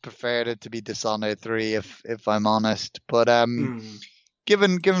would have just preferred it to be Dishonored 3 if I'm honest, but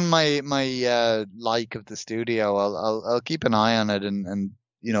Given my like of the studio, I'll keep an eye on it, and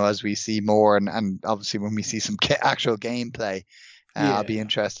as we see more, and obviously when we see some actual gameplay, I'll be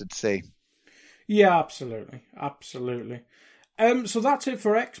interested to see. Yeah, absolutely. So that's it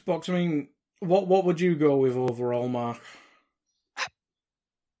for Xbox. I mean, what would you go with overall, Mark?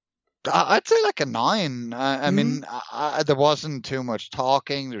 I'd say like a 9. I mean, there wasn't too much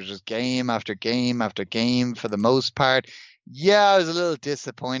talking. There was just game after game after game for the most part. Yeah, I was a little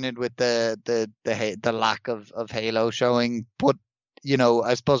disappointed with the lack of Halo showing, but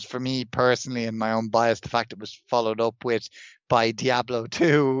I suppose for me personally, and my own bias, the fact it was followed up with by Diablo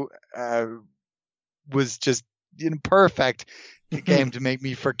 2 was just perfect game to make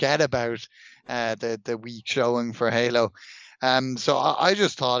me forget about the weak showing for Halo. So I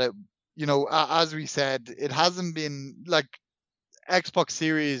just thought it, as we said, it hasn't been like Xbox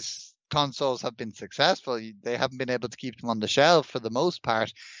Series consoles have been successful. They haven't been able to keep them on the shelf for the most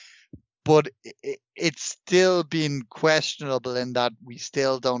part, but it's still been questionable in that we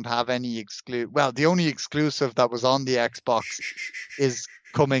still don't have any well, the only exclusive that was on the Xbox is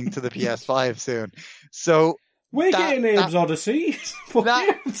coming to the PS5 soon. So we're getting Abe's Odyssey.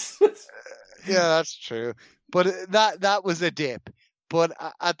 Yeah, that's true. But that was a dip. But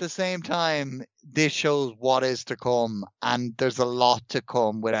at the same time, this shows what is to come, and there's a lot to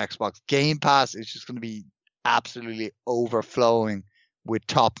come with Xbox. Game Pass is just going to be absolutely overflowing with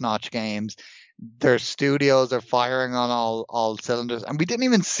top-notch games. Their studios are firing on all cylinders, and we didn't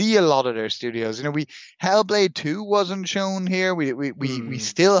even see a lot of their studios. Hellblade 2 wasn't shown here. We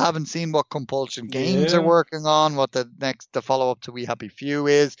still haven't seen what Compulsion Games are working on, what the follow-up to We Happy Few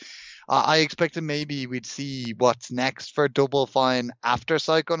is. I expected maybe we'd see what's next for Double Fine after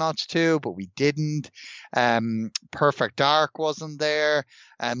Psychonauts 2, but we didn't. Perfect Dark wasn't there.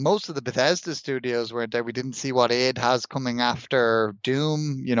 Most of the Bethesda studios weren't there. We didn't see what id has coming after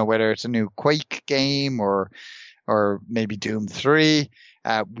Doom, whether it's a new Quake game or maybe Doom 3.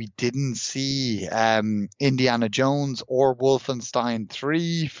 We didn't see Indiana Jones or Wolfenstein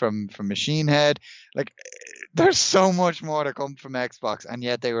 3 from Machine Head. Like, there's so much more to come from Xbox, and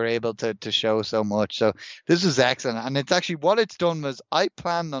yet they were able to show so much. So this was excellent. And it's actually, what it's done was, I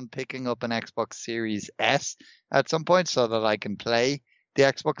planned on picking up an Xbox Series S at some point so that I can play the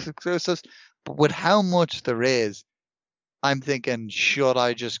Xbox exclusives. But with how much there is, I'm thinking, should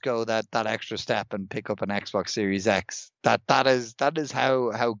I just go that extra step and pick up an Xbox Series X? That is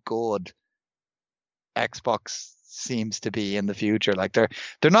how good Xbox seems to be in the future. Like, they're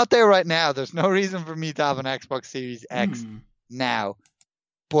not there right now. There's no reason for me to have an Xbox Series X now.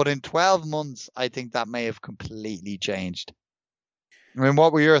 But in 12 months, I think that may have completely changed. I mean,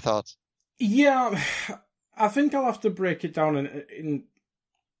 what were your thoughts? Yeah, I think I'll have to break it down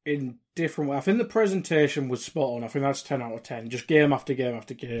in different way. I think the presentation was spot on. I think that's 10 out of 10. Just game after game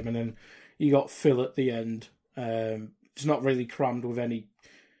after game, and then you got Phil at the end. It's not really crammed with any.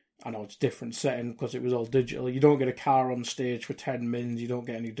 I know it's different setting because it was all digital. You don't get a car on stage for 10 mins. You don't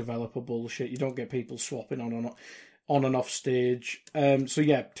get any developer bullshit. You don't get people swapping on and off stage. So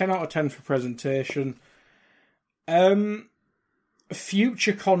yeah, 10 out of 10 for presentation.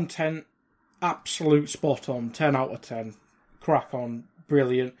 Future content, absolute spot on. 10 out of 10. Crack on.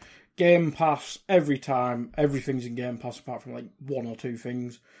 Brilliant. Game Pass every time. Everything's in Game Pass apart from like one or two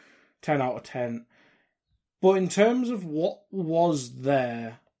things. 10 out of 10. But in terms of what was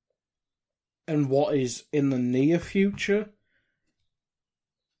there and what is in the near future,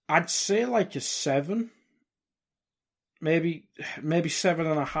 I'd say like a 7. Maybe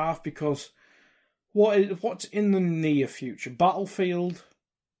 7.5, because what's in the near future? Battlefield,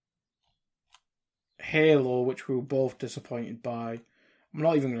 Halo, which we were both disappointed by. I'm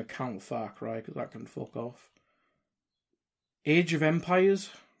not even going to count Far Cry because that can fuck off. Age of Empires,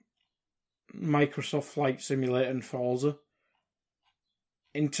 Microsoft Flight Simulator, and Forza.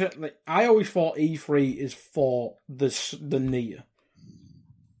 I always thought E3 is for the near.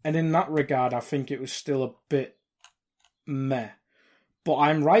 And in that regard, I think it was still a bit meh. But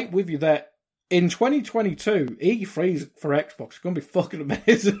I'm right with you that in 2022, E3 for Xbox is going to be fucking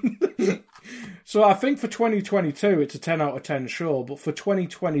amazing. So I think for 2022, it's a 10 out of 10 show. But for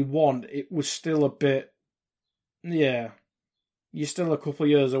 2021, it was still a bit. Yeah. You're still a couple of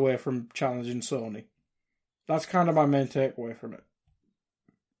years away from challenging Sony. That's kind of my main takeaway from it.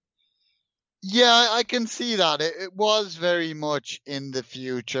 Yeah, I can see that. It was very much in the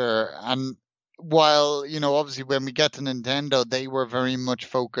future. And while, obviously when we get to Nintendo, they were very much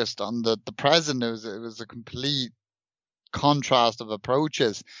focused on the present. It was a complete contrast of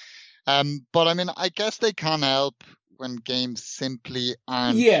approaches. But I mean, I guess they can help when games simply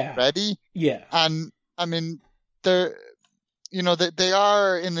aren't ready. Yeah. And I mean, they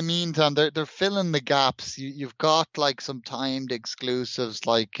are, in the meantime, they're filling the gaps. You've got like some timed exclusives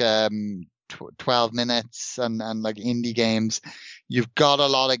like 12 minutes and like indie games. You've got a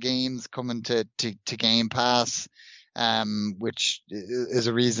lot of games coming to Game Pass, which is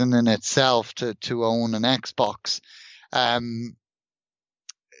a reason in itself to own an Xbox.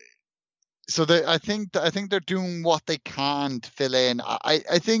 So I think they're doing what they can to fill in.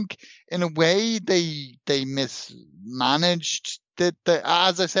 I think in a way they mismanaged that.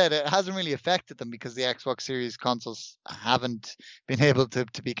 As I said, it hasn't really affected them because the Xbox Series consoles haven't been able to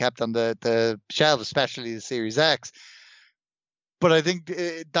be kept on the shelf, especially the Series X. But I think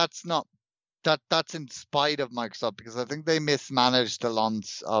that's in spite of Microsoft, because I think they mismanaged the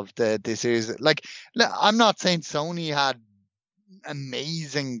launch of the Series. Like, I'm not saying Sony had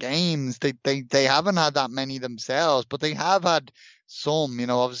amazing games. They haven't had that many themselves, but they have had some.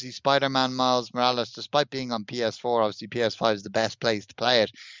 Obviously Spider-Man Miles Morales, despite being on PS4, obviously PS5 is the best place to play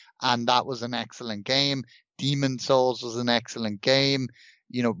it, and that was an excellent game. Demon Souls was an excellent game.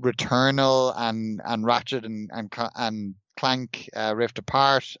 Returnal and Ratchet and Clank Rift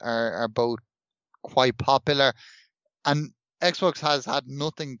Apart are both quite popular, and Xbox has had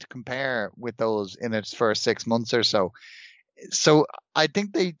nothing to compare with those in its first 6 months or so. So I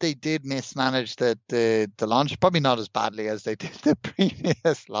think they did mismanage the launch, probably not as badly as they did the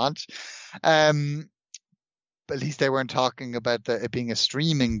previous launch. But at least they weren't talking about it being a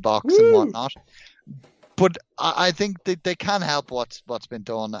streaming box and whatnot. But I think they can help what's been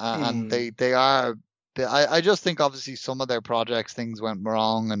done, and they are. I just think obviously some of their projects things went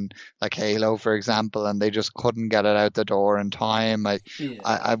wrong, and like Halo, for example, and they just couldn't get it out the door in time.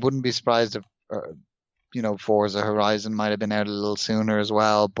 I wouldn't be surprised if Forza Horizon might have been out a little sooner as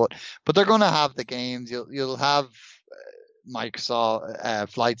well. But they're going to have the games. You'll have Microsoft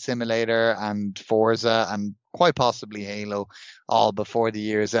Flight Simulator and Forza and quite possibly Halo all before the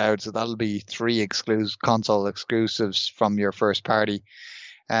year's out. So that'll be 3 console exclusives from your first party.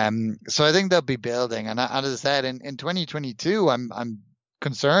 So I think they'll be building. And as I said, in 2022, I'm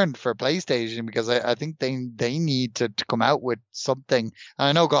concerned for PlayStation because I think they need to come out with something. And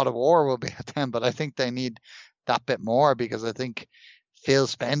I know God of War will be at them, but I think they need that bit more because I think Phil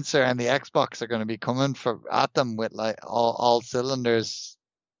Spencer and the Xbox are going to be coming at them with like all cylinders.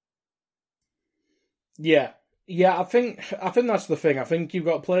 Yeah, I think that's the thing. I think you've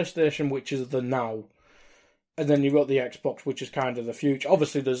got PlayStation, which is the now, and then you've got the Xbox, which is kind of the future.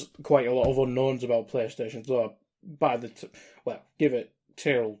 Obviously, there's quite a lot of unknowns about PlayStation, so give it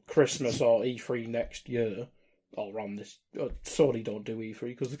till Christmas or E3 next year, or around this. Sony don't do E3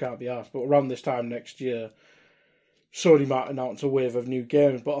 because they can't be asked, but around this time next year, Sony might announce a wave of new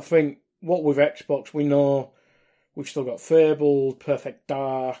games. But I think what with Xbox, we know we've still got Fable, Perfect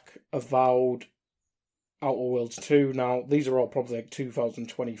Dark, Avowed, Outer Worlds 2. Now, these are all probably like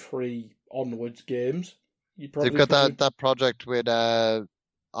 2023 onwards games. They've got that project with IO.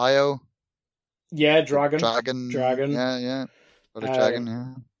 Yeah, Dragon. Yeah. What a Dragon,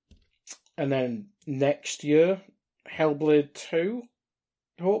 yeah. And then next year, Hellblade 2,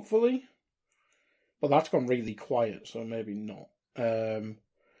 hopefully. But that's gone really quiet, so maybe not.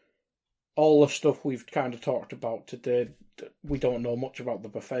 All the stuff we've kind of talked about today, we don't know much about the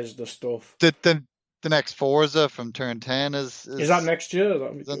Bethesda stuff. The next Forza from Turn 10 is that next year?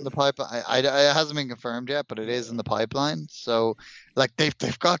 Is in the pipeline. It hasn't been confirmed yet, but it is in the pipeline. So, like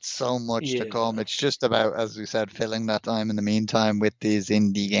they've got so much to come. It's just about, as we said, filling that time in the meantime with these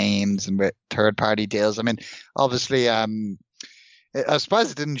indie games and with third-party deals. I mean, obviously, I'm surprised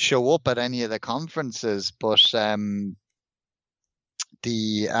it didn't show up at any of the conferences, but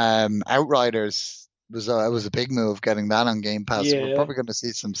the Outriders was a big move getting that on Game Pass. Yeah. So we're probably going to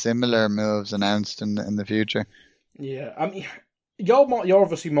see some similar moves announced in the future. Yeah, I mean, you're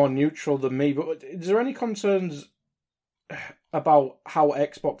obviously more neutral than me, but is there any concerns about how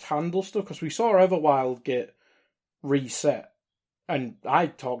Xbox handles stuff? Because we saw Everwild get reset, and I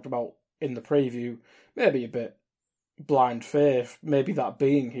talked about in the preview maybe a bit blind faith, maybe that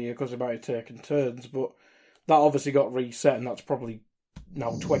being here because it might have taken turns, but that obviously got reset, and that's probably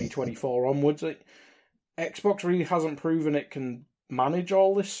now 2024 onwards. Xbox really hasn't proven it can manage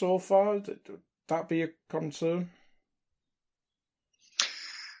all this so far. Would that be a concern?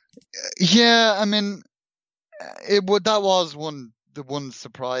 Yeah, I mean, that was the one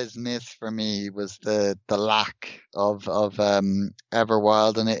surprise miss for me was the lack of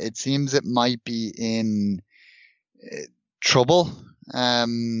Everwild, and it seems it might be in trouble.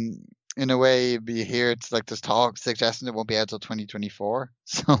 In a way, you hear it's like there's talk suggesting it won't be out till 2024.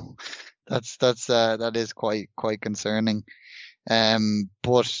 So that is quite concerning.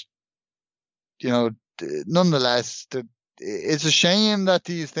 But nonetheless, it's a shame that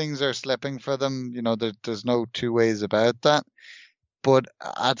these things are slipping for them. There's no two ways about that. But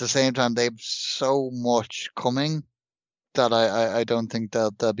at the same time, they've so much coming that I don't think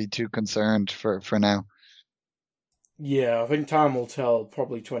they'll be too concerned for now. Yeah, I think time will tell,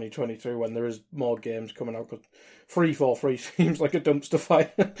 probably 2023 when there is more games coming out, because 343 seems like a dumpster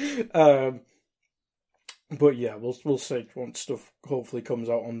fire. But yeah, we'll see once stuff hopefully comes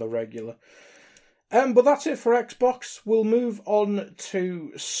out on the regular. But that's it for Xbox. We'll move on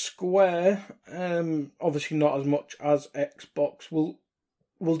to Square. Obviously not as much as Xbox.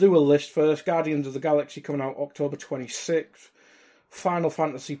 We'll do a list first. Guardians of the Galaxy coming out October 26th. Final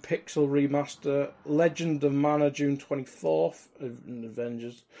Fantasy Pixel Remaster, Legend of Mana June 24th,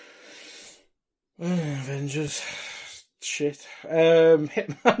 Avengers, shit,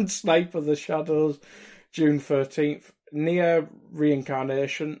 Hitman Sniper The Shadows, June 13th, Nier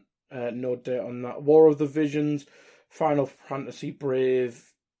Reincarnation, no date on that, War of the Visions, Final Fantasy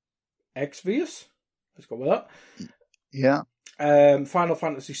Brave Exvius, let's go with that. Yeah. Final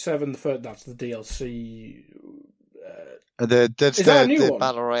Fantasy VII, that's the DLC. That's the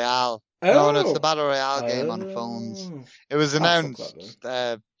Battle Royale. Oh. No, it's the Battle Royale game on phones. It was announced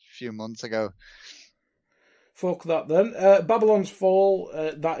a few months ago. fuck that then. Babylon's Fall,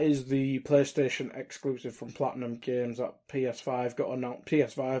 that is the PlayStation exclusive from Platinum Games. That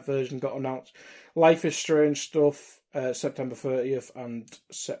PS5 version got announced. Life is Strange stuff, September 30th and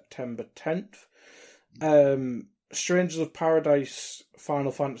September 10th. Strangers of Paradise,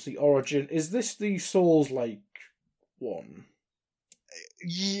 Final Fantasy Origin. Is this the Souls-like one?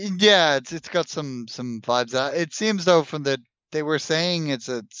 Yeah, it's got some vibes. It seems though they were saying it's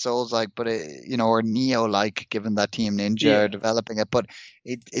a Souls-like, but or Neo-like, given that Team Ninja are developing it. But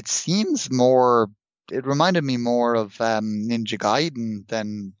it seems more. It reminded me more of Ninja Gaiden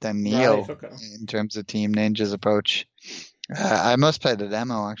than Neo, right, okay, in terms of Team Ninja's approach. I must play the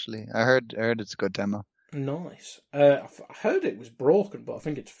demo actually. I heard it's a good demo. Nice. I heard it was broken, but I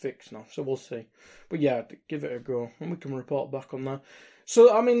think it's fixed now, so we'll see. But yeah, give it a go, and we can report back on that.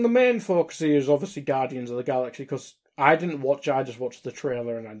 So, I mean, the main focus here is obviously Guardians of the Galaxy, because I didn't watch it, I just watched the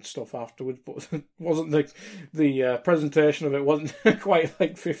trailer and stuff afterwards, but it wasn't the presentation of it wasn't quite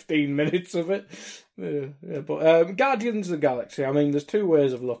like 15 minutes of it. But Guardians of the Galaxy, I mean, there's two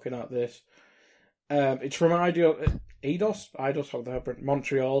ways of looking at this. It's from Eidos,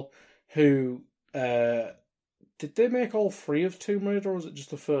 Montreal, who... did they make all three of Tomb Raider, or was it just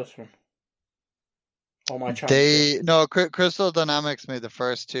the first one? Oh, my chance. Crystal Dynamics made the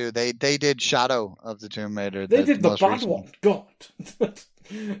first two. They did Shadow of the Tomb Raider. They did the bad one. God.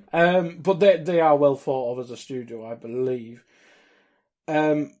 But they are well thought of as a studio, I believe.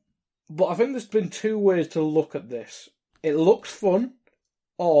 But I think there's been two ways to look at this. It looks fun,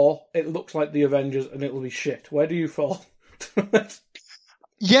 or it looks like the Avengers and it'll be shit. Where do you fall?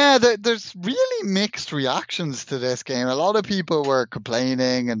 Yeah, there's really mixed reactions to this game. A lot of people were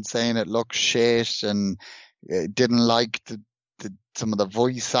complaining and saying it looks shit and didn't like some of the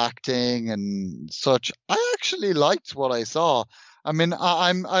voice acting and such. I actually liked what I saw. I mean,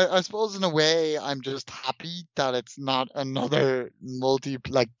 I suppose in a way I'm just happy that it's not another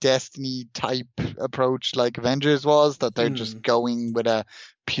Destiny type approach like Avengers was, that they're just going with a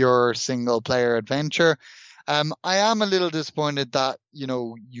pure single player adventure. I am a little disappointed that,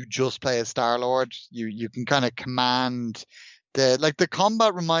 you just play as Star-Lord. You can kind of command the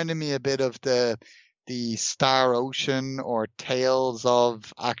combat reminded me a bit of the Star Ocean or Tales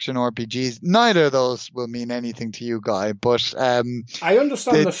of action RPGs. Neither of those will mean anything to you, Guy, but I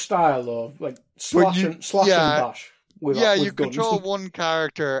understand the style of slash and bash. With you guns. Control one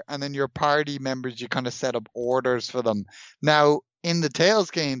character and then your party members, you kind of set up orders for them. Now, in the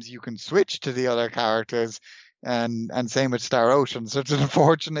Tales games, you can switch to the other characters, and same with Star Ocean. So it's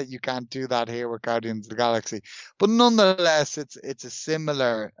unfortunate you can't do that here with Guardians of the Galaxy. But nonetheless, it's a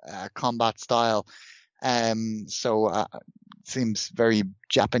similar combat style. So it seems very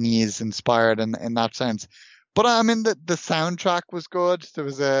Japanese inspired in that sense. But I mean, the soundtrack was good. There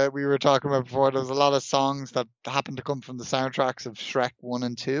was we were talking about before, there was a lot of songs that happened to come from the soundtracks of Shrek 1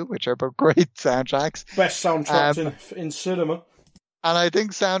 and 2, which are both great soundtracks. Best soundtracks in cinema. And I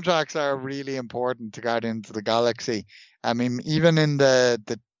think soundtracks are really important to Guardians of the Galaxy. I mean, even in the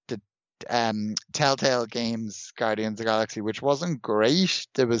Telltale games, Guardians of the Galaxy, which wasn't great,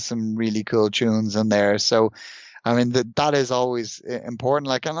 there was some really cool tunes in there. So, I mean, that is always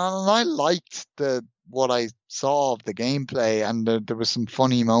important. And I liked what I saw of the gameplay, and there was some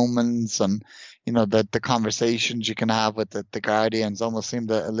funny moments, and the conversations you can have with the Guardians almost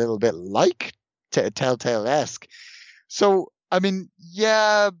seemed a little bit like Telltale-esque. So, I mean,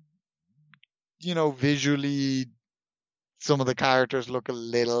 yeah, visually, some of the characters look a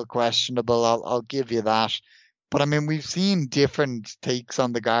little questionable. I'll give you that. But I mean, we've seen different takes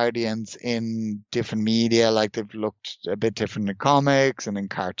on the Guardians in different media. Like, they've looked a bit different in comics and in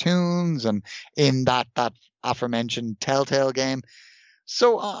cartoons and in that aforementioned Telltale game.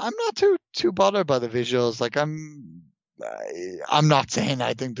 So I'm not too bothered by the visuals. Like, I'm not saying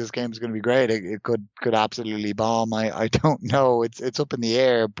I think this game is going to be great. It could absolutely bomb. I don't know. It's up in the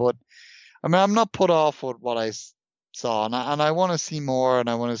air. But I mean, I'm not put off with what I saw, and I want to see more, and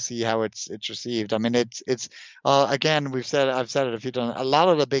I want to see how it's received. I mean, it's again, I've said it a few times. A lot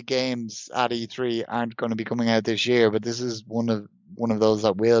of the big games at E3 aren't going to be coming out this year, but this is one of those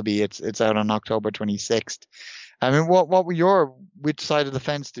that will be. It's out on October 26th. I mean, which side of the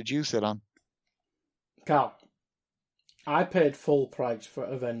fence did you sit on? Carl, I paid full price for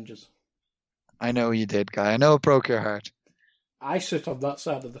Avengers. I know you did, Guy. I know it broke your heart. I sit on that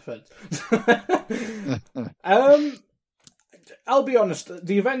side of the fence. I'll be honest,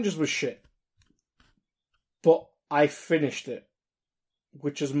 the Avengers was shit. But I finished it,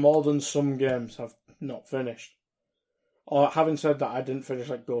 which is more than some games have not finished. Or having said that, I didn't finish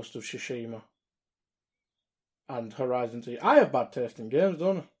like Ghost of Tsushima and Horizon Zero. I have bad taste in games,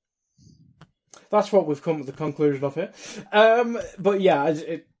 don't I? That's what we've come to the conclusion of here. But yeah,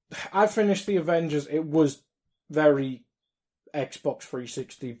 I finished the Avengers. It was very Xbox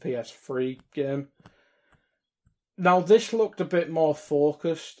 360, PS3 game. Now, this looked a bit more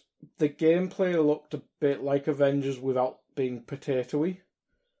focused. The gameplay looked a bit like Avengers without being potato-y.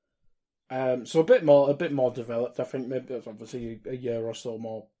 So a bit more developed. I think maybe it's obviously a year or so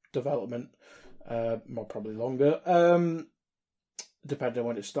more development, more probably longer, depending on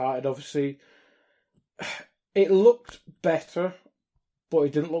when it started. Obviously, it looked better, but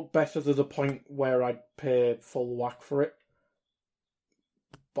it didn't look better to the point where I'd pay full whack for it.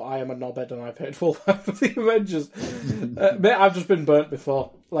 But I am a knobhead and I paid full whack for the Avengers. Mate, I've just been burnt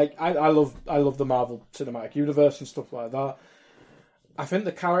before. Like I love the Marvel Cinematic Universe and stuff like that. I think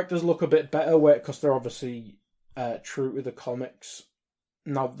the characters look a bit better because they're obviously true to the comics.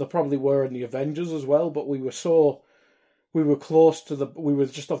 Now, they probably were in the Avengers as well, but we were close to we were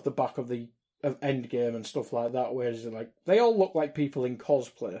just off the back of the Endgame and stuff like that, whereas like they all look like people in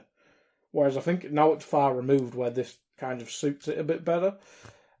cosplay. Whereas I think now it's far removed where this kind of suits it a bit better.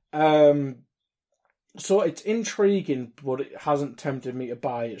 So it's intriguing, but it hasn't tempted me to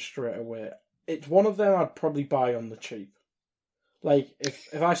buy it straight away. It's one of them I'd probably buy on the cheap. Like,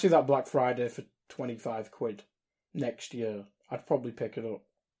 if I see that Black Friday for 25 quid next year, I'd probably pick it up.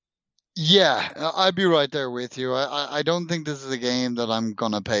 Yeah, I'd be right there with you. I don't think this is a game that I'm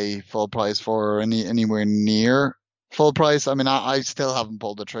going to pay full price for or anywhere near full price. I mean, I still haven't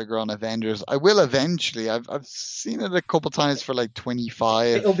pulled the trigger on Avengers. I will eventually. I've seen it a couple times for like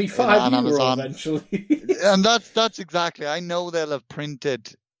 25. It'll be €5 on Amazon eventually. And that's exactly. I know they'll have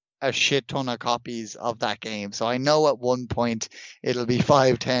printed a shit ton of copies of that game. So I know at one point it'll be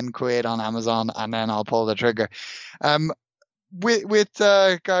 5-10 quid on Amazon and then I'll pull the trigger. With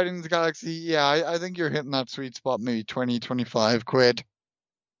Guardians of the Galaxy, yeah, I think you're hitting that sweet spot, maybe 20-25 quid.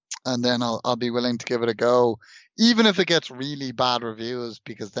 And then I'll be willing to give it a go, even if it gets really bad reviews,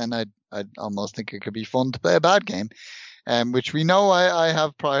 because then I'd almost think it could be fun to play a bad game, which we know I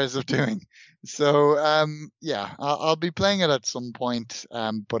have priors of doing. So, yeah, I'll be playing it at some point,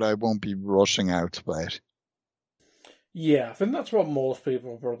 but I won't be rushing out to play it. Yeah, I think that's what most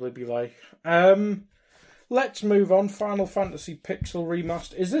people will probably be like. Let's move on. Final Fantasy Pixel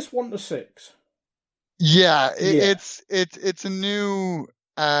Remastered. Is this 1-6? Yeah, it's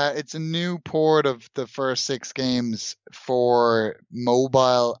a new port of the first 6 games for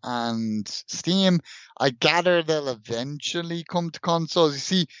mobile and Steam. I gather they'll eventually come to consoles. You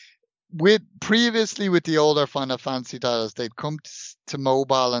see, previously with the older Final Fantasy titles, they'd come to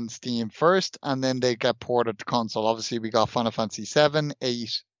mobile and Steam first, and then they get ported to console. Obviously, we got Final Fantasy 7,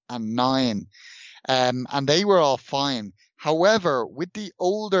 8, and 9. And they were all fine. However, with the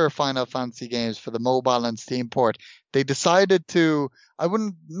older Final Fantasy games for the mobile and Steam port, they decided to,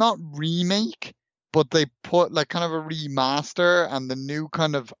 not remake, but they put like kind of a remaster, and the new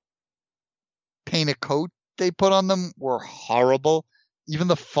kind of painted coat they put on them were horrible. Even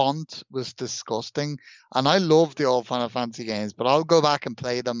the font was disgusting. And I love the old Final Fantasy games, but I'll go back and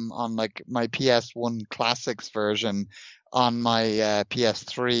play them on like my PS1 Classics version on my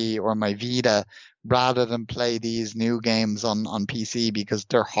PS3 or my Vita, rather than play these new games on PC, because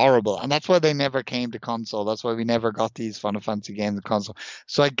they're horrible. And that's why they never came to console. That's why we never got these Final Fantasy games to console.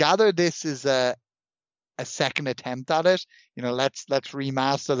 So I gather this is a second attempt at it. You know, let's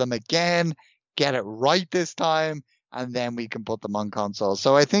remaster them again, get it right this time, and then we can put them on console.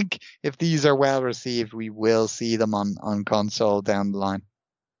 So I think if these are well received, we will see them on console down the line.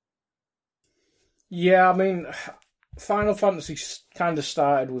 Yeah, I mean, Final Fantasy kind of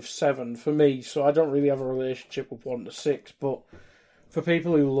started with 7 for me, so I don't really have a relationship with 1-6, but for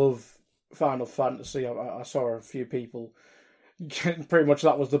people who love Final Fantasy, I saw a few people, pretty much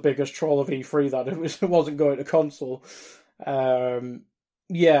that was the biggest troll of E3, that it wasn't going to console.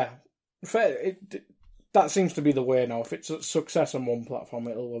 Yeah, that seems to be the way now. If it's a success on one platform,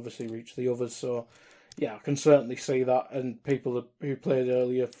 it'll obviously reach the others, so yeah, I can certainly see that, and people who played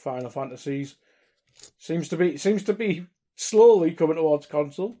earlier Final Fantasies seems to be slowly coming towards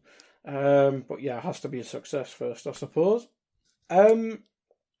console. But yeah, it has to be a success first, I suppose.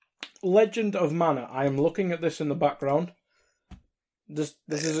 Legend of Mana. I am looking at this in the background. This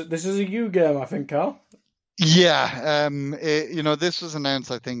is a U game, I think, Carl. Yeah, this was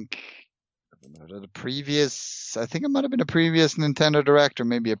announced, I think, at a previous. I think it might have been a previous Nintendo Direct, or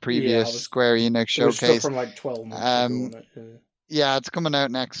maybe a previous Square Enix showcase. It was stuff from like 12 months ago, wasn't it? Yeah, it's coming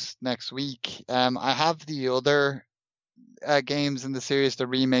out next week. I have the other games in the series, the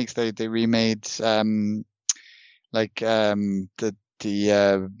remakes. They remade God,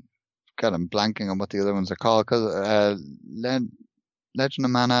 I'm blanking on what the other ones are called. Legend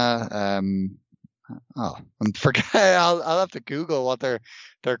of Mana. I'm forget. I'll have to Google what they're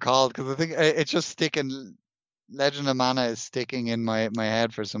called, because I think it's just sticking. Legend of Mana is sticking in my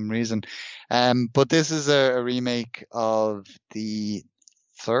head for some reason. But this is a remake of the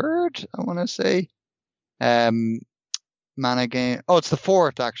third, I want to say, Mana game. Oh, it's the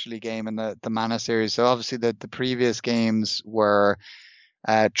fourth actually game in the Mana series. So obviously the previous games were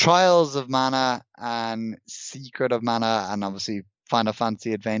Trials of Mana and Secret of Mana, and obviously Final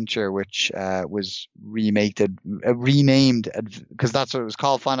Fantasy Adventure, which was renamed, because that's what it was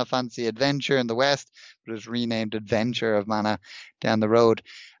called, Final Fantasy Adventure in the West, but it was renamed Adventure of Mana down the road.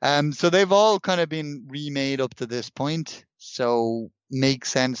 So they've all kind of been remade up to this point, so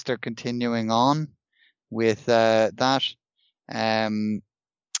makes sense they're continuing on with that.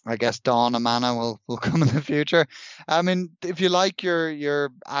 I guess Dawn of Mana will come in the future. I mean, if you like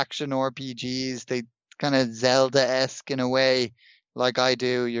your action RPGs, they kind of Zelda-esque in a way, like I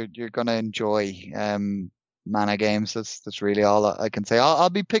do, you're gonna enjoy Mana games. That's really all I can say. I'll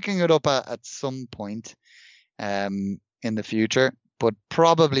be picking it up at some point in the future, but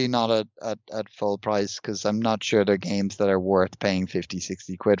probably not at full price, because I'm not sure they're games that are worth paying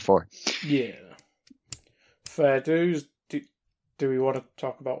 50-60 quid for. Yeah. Fair dues. Do we want to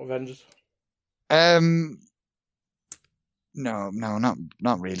talk about Avengers? No,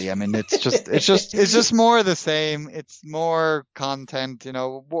 not really. I mean, it's just more of the same. It's more content, you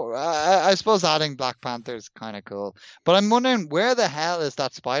know. I suppose adding Black Panther is kind of cool, but I'm wondering, where the hell is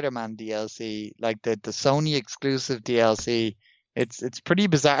that Spider-Man DLC, like the Sony exclusive DLC? It's pretty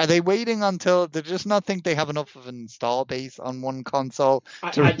bizarre. Are they waiting until they just not think they have enough of an install base on one console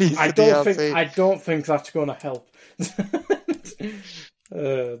to release the DLC? I don't think that's going to help.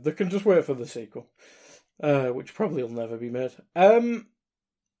 They can just wait for the sequel, which probably will never be made.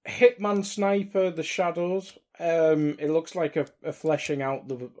 Hitman Sniper: The Shadows. It looks like a fleshing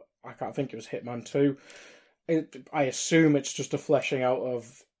out I can't think it was Hitman 2. I assume it's just a fleshing out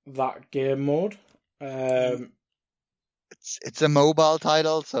of that game mode. It's a mobile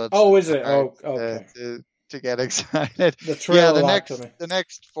title, so it's is it? Oh, okay. To get excited. The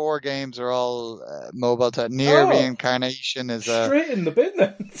next 4 games are all mobile titles. Nier Reincarnation is straight in the bin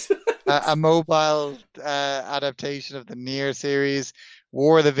then. a mobile adaptation of the Nier series.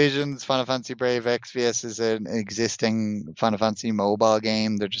 War of the Visions, Final Fantasy Brave Exvius is an existing Final Fantasy mobile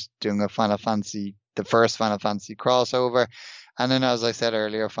game. They're just doing the first Final Fantasy crossover. And then, as I said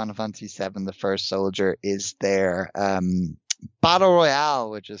earlier, Final Fantasy VII, The First Soldier, is their Battle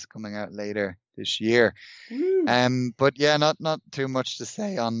Royale, which is coming out later this year. But yeah, not too much to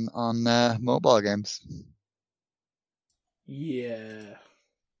say on mobile games. Yeah.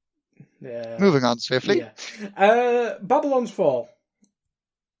 Moving on swiftly. Yeah. Babylon's Fall.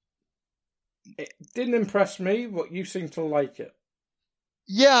 It didn't impress me, but you seem to like it.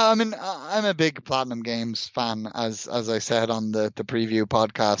 Yeah, I mean, I'm a big Platinum Games fan, as I said on the preview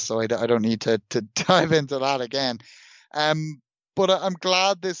podcast, so I don't need to dive into that again. But I'm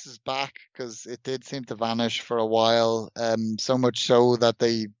glad this is back, because it did seem to vanish for a while. So much so that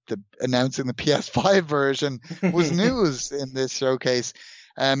the announcing the PS5 version was news in this showcase.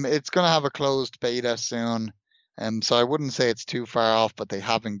 It's going to have a closed beta soon. So I wouldn't say it's too far off, but they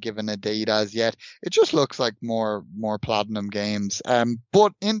haven't given a date as yet. It just looks like more Platinum Games.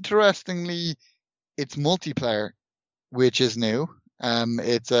 But interestingly, it's multiplayer, which is new.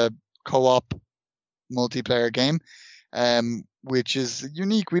 It's a co-op multiplayer game, which is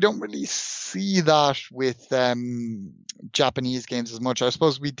unique. We don't really see that with Japanese games as much. I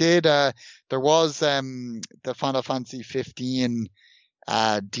suppose we did. There was the Final Fantasy 15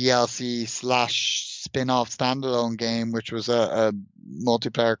 DLC / spin-off standalone game, which was a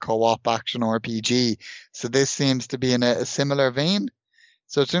multiplayer co-op action RPG. So this seems to be in a similar vein.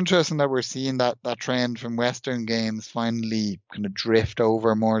 So it's interesting that we're seeing that trend from Western games finally kind of drift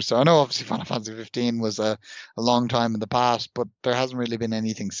over more. So I know obviously Final Fantasy 15 was a long time in the past, but there hasn't really been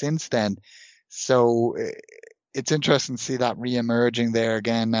anything since then. So it's interesting to see that re-emerging there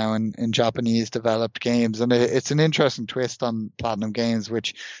again now in Japanese developed games. And it's an interesting twist on Platinum Games,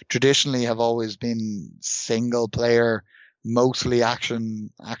 which traditionally have always been single player, mostly action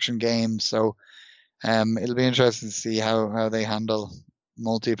games. So it'll be interesting to see how they handle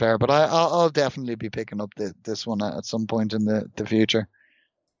multiplayer. But I'll definitely be picking up this one at some point in the future.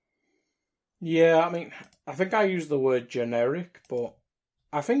 Yeah, I mean, I think I use the word generic, but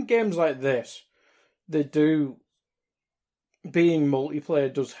I think games like this, being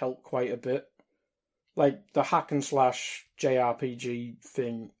multiplayer does help quite a bit. Like the hack and slash JRPG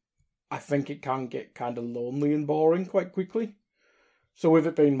thing, I think it can get kind of lonely and boring quite quickly. So with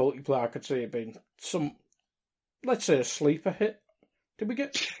it being multiplayer, I could see it being let's say a sleeper hit. Did we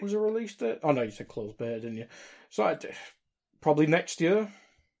get... Was a release date? Oh, no, you said closed beta, didn't you? So, probably next year.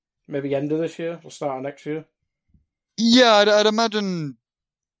 Maybe end of this year, or start of next year. Yeah, I'd imagine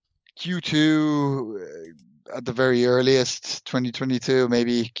Q2 at the very earliest, 2022,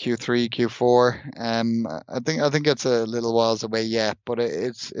 maybe Q3, Q4. I think it's a little whiles away yet, but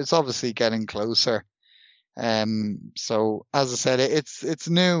it's obviously getting closer. So as I said, it's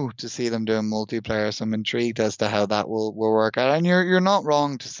new to see them doing multiplayer, so I'm intrigued as to how that will work out. And you're not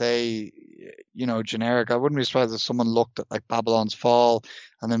wrong to say, generic. I wouldn't be surprised if someone looked at like Babylon's Fall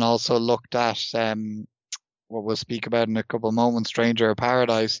and then also looked at what we'll speak about in a couple of moments, Stranger of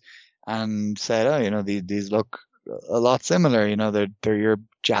Paradise, and said, oh, these look a lot similar. They're your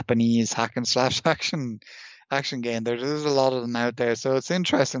Japanese hack and slash action game. There's a lot of them out there, so it's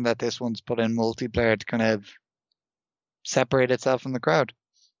interesting that this one's put in multiplayer to kind of separate itself from the crowd.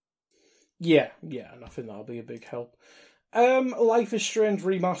 Yeah, and I think that'll be a big help. Life is Strange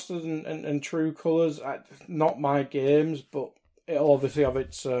remastered and true colours. Not my games, but it'll obviously have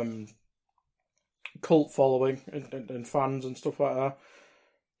its cult following and fans and stuff like that.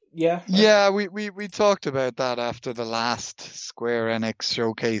 Yeah, we talked about that after the last Square Enix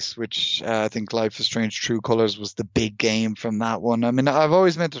showcase, which I think Life is Strange True Colors was the big game from that one. I mean, I've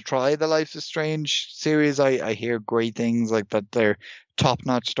always meant to try the Life is Strange series. I hear great things, like that they're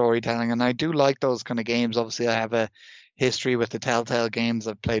top-notch storytelling, and I do like those kind of games. Obviously, I have a history with the Telltale games.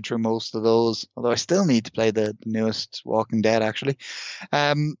 I've played through most of those, although I still need to play the newest Walking Dead, actually.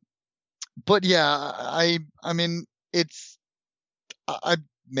 But yeah, I mean, I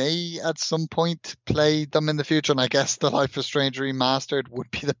may at some point play them in the future, and I guess the Life is Strange remastered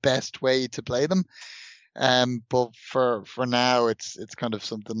would be the best way to play them. But for now, it's kind of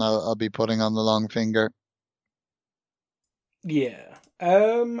something I'll be putting on the long finger. Yeah.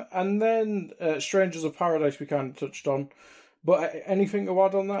 And then Strangers of Paradise we kind of touched on, but anything to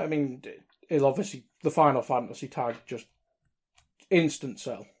add on that? I mean, it'll obviously the Final Fantasy tag just instant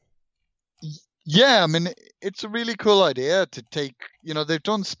sell. Yeah, I mean, it's a really cool idea to take, they've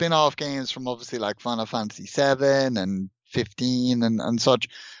done spin-off games from obviously like Final Fantasy 7 and 15 and such,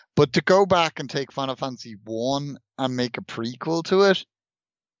 but to go back and take Final Fantasy 1 and make a prequel to it,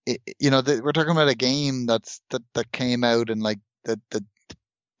 we're talking about a game that came out in like the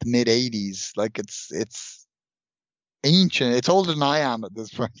mid 80s. Like it's ancient. It's older than I am at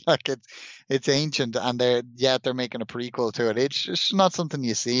this point. Like it's ancient, and they're making a prequel to it. It's just not something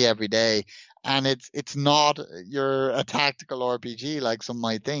you see every day. And it's not a tactical RPG like some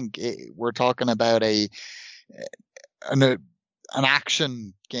might think. We're talking about an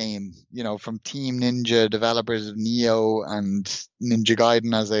action game, from Team Ninja, developers of Neo and Ninja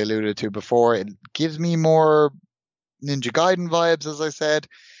Gaiden, as I alluded to before. It gives me more Ninja Gaiden vibes, as I said.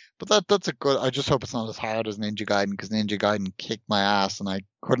 But that's a good. I just hope it's not as hard as Ninja Gaiden, because Ninja Gaiden kicked my ass and I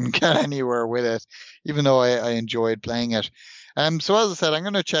couldn't get anywhere with it, even though I enjoyed playing it. So as I said, I'm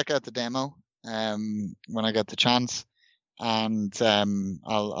going to check out the demo when I get the chance, and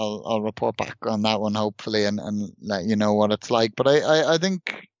I'll report back on that one hopefully and let you know what it's like. But I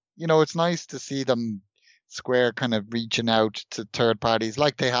think it's nice to see them Square kind of reaching out to third parties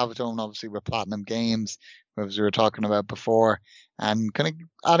like they have done obviously with Platinum Games, as we were talking about before, and kind of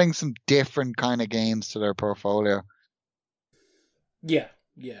adding some different kind of games to their portfolio. Yeah.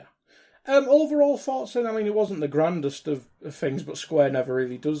 Overall thoughts, and I mean, it wasn't the grandest of things, but Square never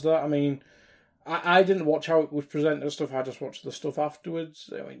really does that. I mean, I didn't watch how it was presented and stuff. I just watched the stuff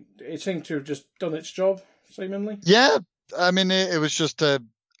afterwards. I mean, it seemed to have just done its job, seemingly. Yeah, I mean, it was just a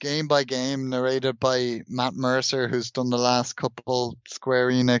game by game narrated by Matt Mercer, who's done the last couple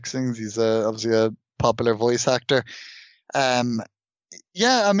Square Enix things. He's obviously a popular voice actor.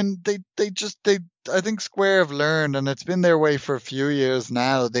 Yeah, I mean, they I think Square have learned, and it's been their way for a few years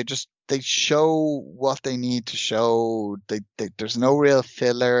now. They show what they need to show. There's no real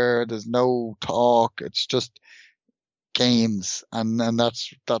filler. There's no talk. It's just games, and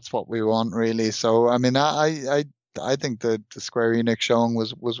that's what we want, really. So, I mean, I think the Square Enix showing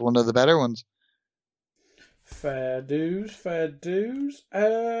was one of the better ones. Fair dues. What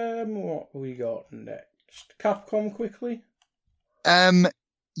we got next? Capcom quickly.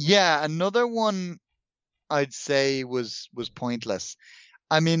 Yeah, another one I'd say was pointless.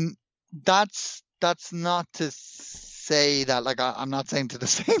 I mean, that's not to say that, like, I'm not saying to the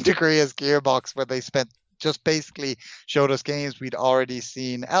same degree as Gearbox, where they just basically showed us games we'd already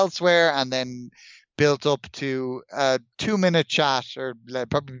seen elsewhere and then built up to a 2-minute chat, or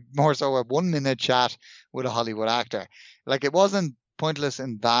probably more so a 1-minute chat with a Hollywood actor. Like, it wasn't pointless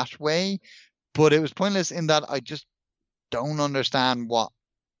in that way, but it was pointless in that I just don't understand what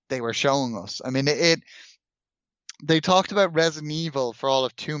they were showing us. I mean, they talked about Resident Evil for all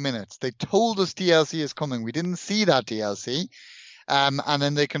of 2 minutes. They told us DLC is coming. We didn't see that DLC. And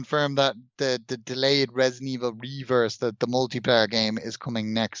then they confirmed that the delayed Resident Evil Reverse, the multiplayer game, is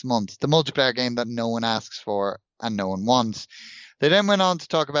coming next month. The multiplayer game that no one asks for and no one wants. They then went on to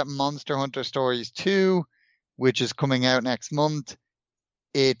talk about Monster Hunter Stories 2, which is coming out next month.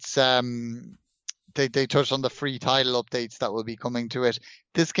 It's they touched on the free title updates that will be coming to it.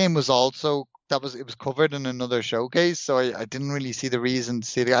 This game was also it was covered in another showcase, so I didn't really see the reason to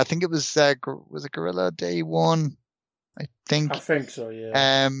see it. I think it was it Guerrilla Day 1? I think so,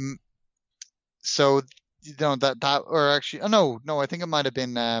 yeah. So that or actually, no, I think it might have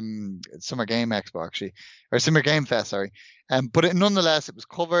been Summer Game Expo actually, or Summer Game Fest, sorry. But nonetheless, it was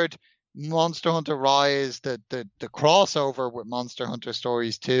covered. Monster Hunter Rise, the crossover with Monster Hunter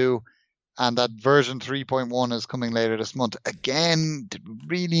Stories 2, and that version 3.1 is coming later this month. Again,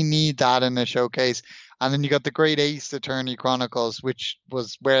 really need that in a showcase. And then you got the Great Ace Attorney Chronicles, which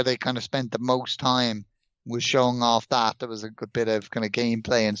was where they kind of spent the most time, was showing off that. There was a good bit of kind of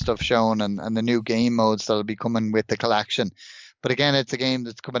gameplay and stuff shown, and the new game modes that'll be coming with the collection. But again, it's a game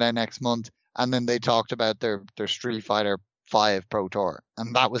that's coming out next month. And then they talked about their Street Fighter 5 Pro Tour,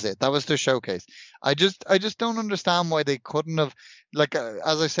 and that was it. That was their showcase. I just don't understand why they couldn't have, like,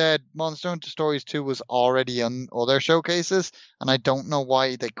 as I said, Monster Hunter Stories 2 was already on other showcases, and I don't know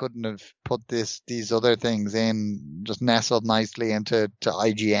why they couldn't have put these other things in, just nestled nicely into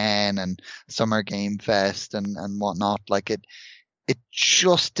IGN and Summer Game Fest and whatnot. Like, it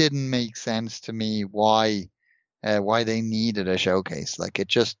just didn't make sense to me why they needed a showcase. Like, it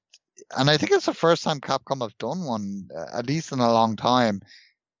just, and I think it's the first time Capcom have done one, at least in a long time,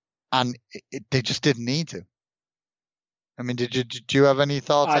 and they just didn't need to. I mean, did you have any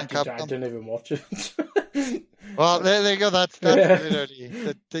thoughts on Capcom? I didn't even watch it. Well, there you go. That's literally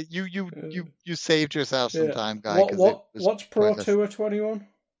you saved yourself some time, guy. What's Pro Tour 21?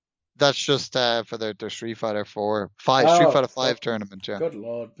 That's just for their Street Fighter 5 tournament. Yeah. Good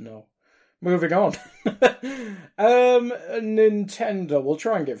lord, no. Moving on. Nintendo. We'll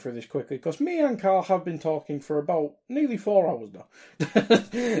try and get through this quickly because me and Carl have been talking for about nearly 4 hours now.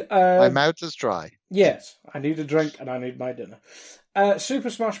 My mouth is dry. Yes, I need a drink and I need my dinner.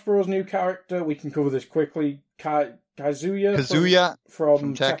 Super Smash Bros. New character. We can cover this quickly. Kazuya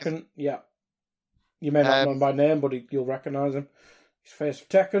from Tekken. Yeah. You may not know him by name, but you'll recognise him. He's face of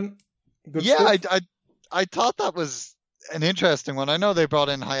Tekken. Good stuff. I thought that was an interesting one. I know they brought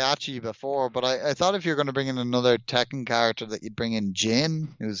in Hayachi before, but I thought if you're going to bring in another Tekken character that you'd bring in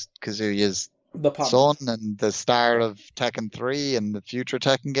Jin, who's Kazuya's son and the star of Tekken 3 and the future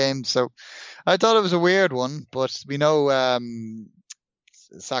Tekken games. So I thought it was a weird one, but we know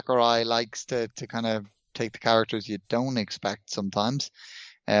Sakurai likes to kind of take the characters you don't expect sometimes.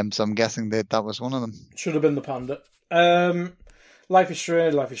 So I'm guessing that was one of them. Should have been the panda. Life is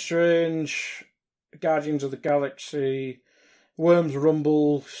Strange, Guardians of the Galaxy, Worms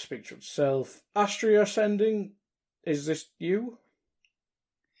Rumble, speaks for itself. Astria Ascending, is this you?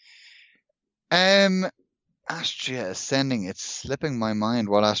 Astria Ascending, it's slipping my mind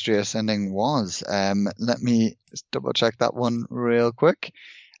what Astria Ascending was. Let me just double check that one real quick.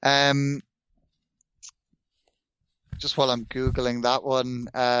 Just while I'm Googling that one,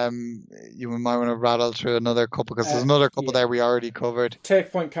 you might want to rattle through another couple, because there's another couple there we already covered.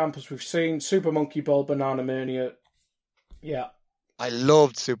 Take Point Campus we've seen, Super Monkey Ball, Banana Mania. Yeah. I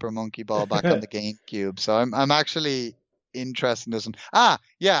loved Super Monkey Ball back on the GameCube, so I'm actually interested in this one.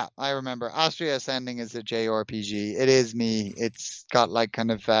 Yeah, I remember. Astria Ascending is a JRPG. It is me. It's got like kind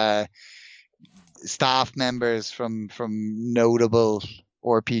of staff members from notable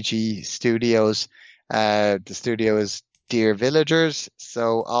RPG studios. The studio is Dear Villagers,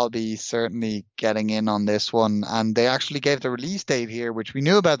 so I'll be certainly getting in on this one. And they actually gave the release date here, which we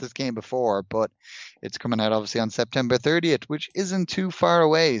knew about this game before, but it's coming out obviously on September 30th, which isn't too far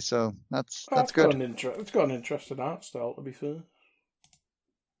away. So that's good. It's got an interesting art style, to be fair.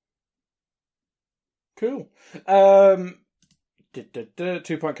 Cool.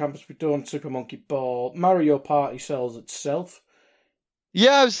 2 Point Campus we've done, Super Monkey Ball, Mario Party sells itself.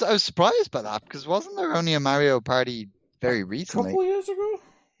 Yeah, I was surprised by that, because wasn't there only a Mario Party very recently? A couple of years ago?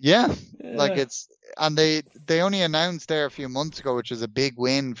 Yeah. Like and they only announced there a few months ago, which was a big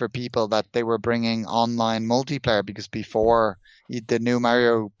win for people, that they were bringing online multiplayer, because before the new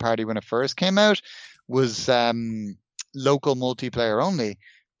Mario Party, when it first came out, was local multiplayer only.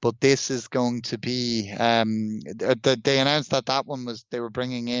 But this is going to be, they announced that one was, they were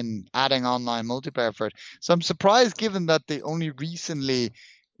adding online multiplayer for it. So I'm surprised, given that they only recently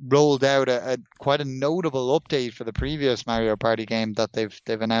rolled out quite a notable update for the previous Mario Party game, that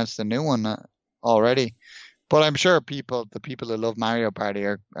they've announced a new one already. But I'm sure the people who love Mario Party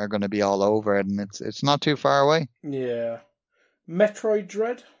are going to be all over it, and it's not too far away. Yeah. Metroid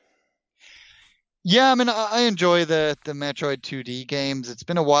Dread? Yeah, I mean, I enjoy the Metroid 2D games. It's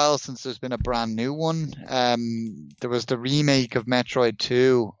been a while since there's been a brand new one. There was the remake of Metroid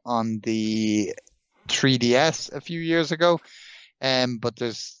 2 on the 3DS a few years ago. But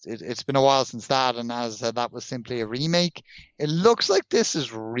it's been a while since that, and as I said, that was simply a remake. It looks like this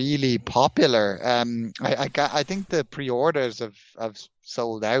is really popular. I think the pre-orders have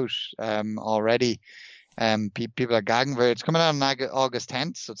sold out already. People are gagging for it. It's coming out on August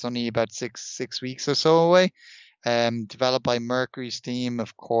 10th, so it's only about six weeks or so away. Developed by Mercury Steam,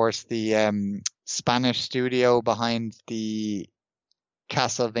 of course, the Spanish studio behind the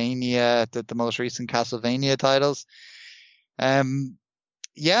Castlevania, the most recent Castlevania titles.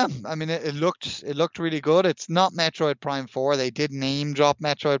 Yeah, I mean, it looked really good. It's not Metroid Prime 4. They did name drop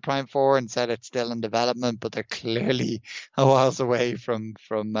Metroid Prime 4 and said it's still in development, but they're clearly a whiles away from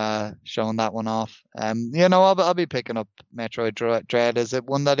showing that one off. I'll be picking up Metroid Dread. Is it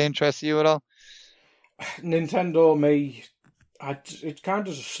one that interests you at all? Nintendo, it kind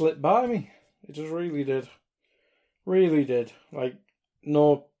of just slipped by me. It just really did. Really did. Like,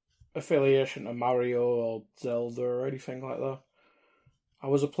 no affiliation to Mario or Zelda or anything like that. I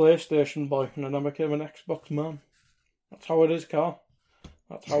was a PlayStation boy and then I became an Xbox man. That's how it is, Carl.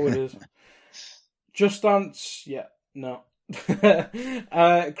 That's how it is. Just Dance, yeah, no.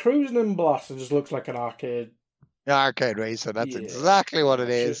 Cruising in Blast, it just looks like an arcade. Arcade racer, that's exactly what it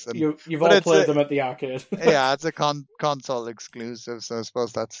is. You've all played them at the arcade. Yeah, it's a console exclusive, so I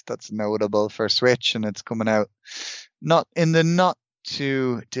suppose that's notable for Switch, and it's coming out not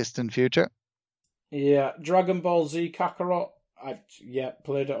too distant future. Yeah, Dragon Ball Z Kakarot. I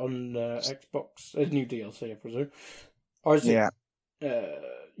played it on Xbox. A new DLC, I presume. Or is it? Yeah.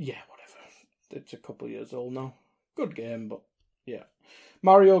 Whatever. It's a couple of years old now. Good game, but yeah.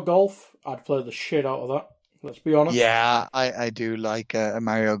 Mario Golf. I'd play the shit out of that. Let's be honest. Yeah, I do like a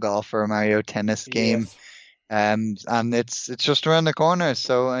Mario Golf or a Mario Tennis game. Yes. And it's just around the corner,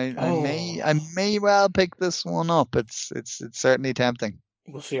 so I may well pick this one up. It's certainly tempting.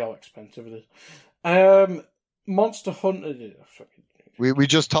 We'll see how expensive it is. Monster Hunter. We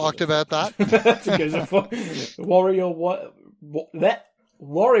just talked about that.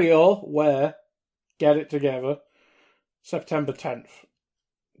 WarioWare, get it together. September 10th.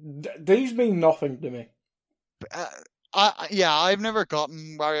 These mean nothing to me. I've never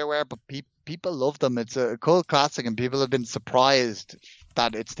gotten WarioWare, but people love them. It's a cult classic, and people have been surprised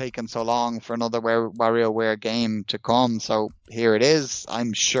that it's taken so long for another WarioWare game to come. So here it is.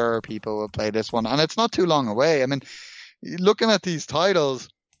 I'm sure people will play this one, and it's not too long away. I mean, looking at these titles,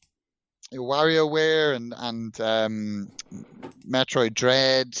 WarioWare and Metroid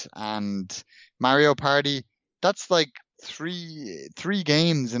Dread and Mario Party, that's like three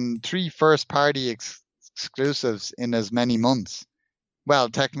games and three first party exclusives in as many months. Well,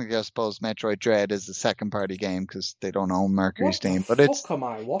 technically, I suppose Metroid Dread is the second party game because they don't own Mercury Steam. But it's am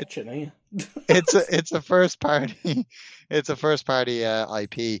I watching here? it's a first party. It's a first party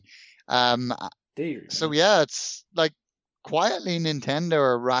IP. So yeah, it's like quietly Nintendo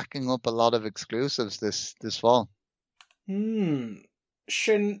are racking up a lot of exclusives this fall. Shin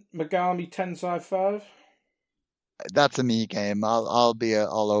Megami Tensei 5. That's a me game. I'll be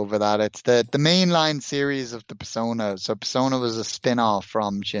all over that. It's the mainline series of the Persona. So Persona was a spin-off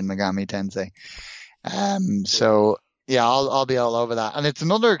from Shin Megami Tensei. So yeah, I'll be all over that. And it's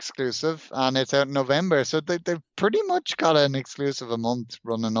another exclusive, and it's out in November. So they've pretty much got an exclusive a month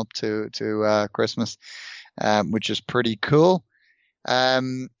running up to Christmas, which is pretty cool.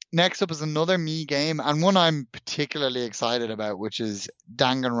 Next up is another me game, and one I'm particularly excited about, which is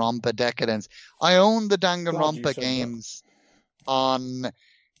Danganronpa Decadence. I own the Danganronpa games on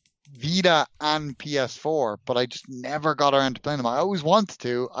Vita and PS4, but I just never got around to playing them. I always wanted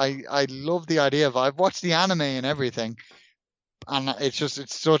to. I love the idea of I've watched the anime and everything, and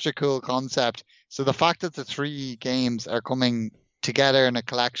it's such a cool concept. So the fact that the three games are coming together in a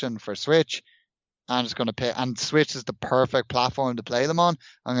collection for Switch, I'm just going to pick, and Switch is the perfect platform to play them on.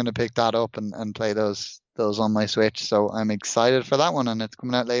 I'm going to pick that up and play those on my Switch. So I'm excited for that one, and it's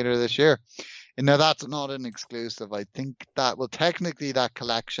coming out later this year. And now that's not an exclusive. I think that, well, technically that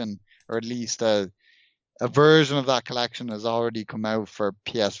collection, or at least a version of that collection, has already come out for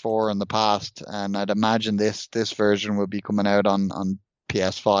PS4 in the past, and I'd imagine this version will be coming out on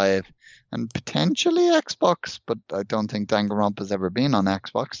PS5 and potentially Xbox, but I don't think Danganronpa has ever been on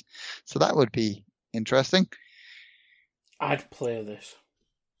Xbox, so that would be interesting. I'd play this.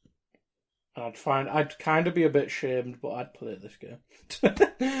 I'd kind of be a bit shamed, but I'd play this game.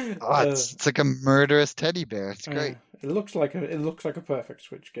 It's like a murderous teddy bear. It's great. It looks like a perfect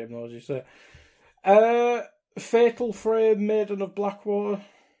Switch game, though, as you say. Fatal Frame, Maiden of Blackwater.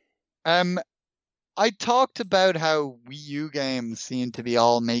 I talked about how Wii U games seem to be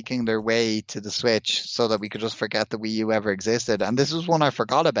all making their way to the Switch so that we could just forget the Wii U ever existed. And this was one I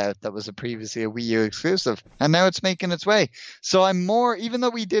forgot about that was previously a Wii U exclusive. And now it's making its way. So I'm more, even though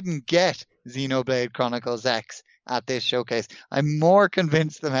we didn't get Xenoblade Chronicles X at this showcase, I'm more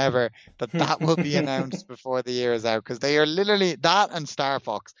convinced than ever that will be announced before the year is out. Because they are literally, that and Star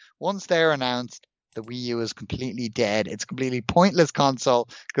Fox, once they're announced, the Wii U is completely dead. It's a completely pointless console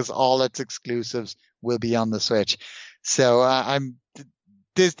because all its exclusives will be on the Switch. So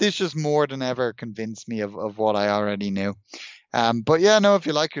this just more than ever convinced me of what I already knew. But yeah, no, if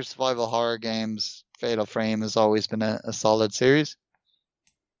you like your survival horror games, Fatal Frame has always been a solid series.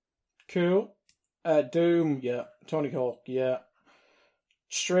 Cool. Doom, yeah. Tony Hawk, yeah.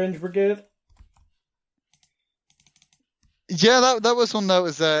 Strange Brigade. Yeah, that was one that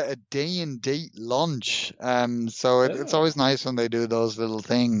was a day and date launch. So it's always nice when they do those little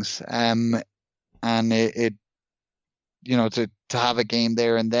things. And it you know, to have a game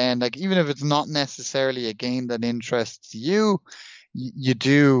there and then, like, even if it's not necessarily a game that interests you, you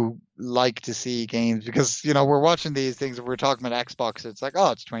do like to see games because, you know, we're watching these things and we're talking about Xbox. It's like,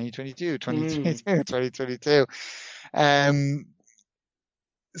 oh, it's 2022.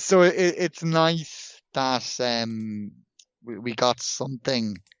 So it's nice that we got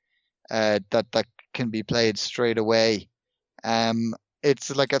something that can be played straight away.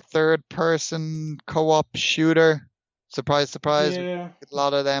 It's like a third person co-op shooter. Surprise, surprise. Yeah. A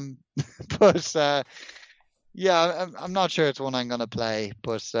lot of them. But yeah, I'm not sure it's one I'm going to play.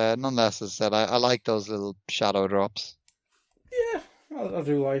 But nonetheless, as I said, I like those little shadow drops. Yeah, I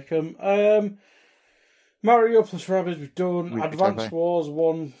do like them. Mario plus Rabbids, we've done. Advance Wars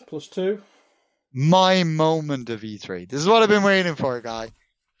 1+2. My moment of E3. This is what I've been waiting for, guy.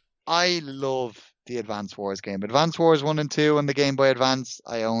 I love the Advance Wars game. Advance Wars 1 and 2 on the Game Boy Advance,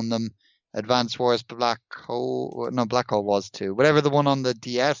 I own them. Advance Wars Black Hole was 2. Whatever the one on the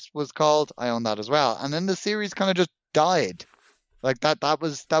DS was called, I own that as well. And then the series kind of just died. Like that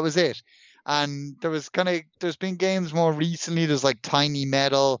was it. And there's been games more recently. There's like Tiny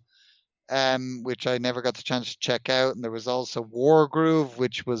Metal, which I never got the chance to check out. And there was also Wargroove,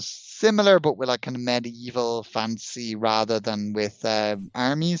 which was similar, but with like kind of medieval fantasy rather than with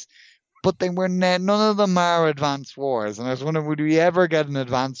armies. But they were none of them are Advance Wars. And I was wondering, would we ever get an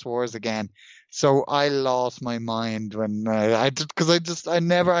Advance Wars again? So I lost my mind when I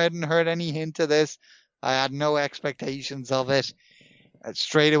hadn't heard any hint of this. I had no expectations of it.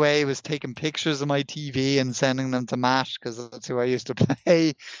 Straight away was taking pictures of my TV and sending them to Matt because that's who I used to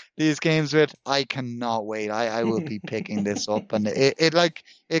play these games with. I cannot wait. I will be picking this up, and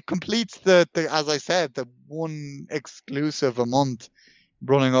it completes the as I said, the one exclusive a month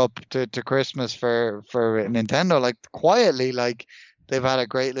running up to Christmas for Nintendo. Like quietly, like they've had a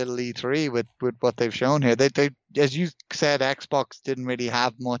great little E3 with what they've shown here. They as you said, Xbox didn't really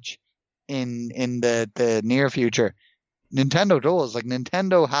have much in the near future. Nintendo does. Like,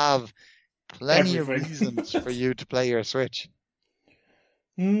 Nintendo have plenty of reasons for you to play your Switch.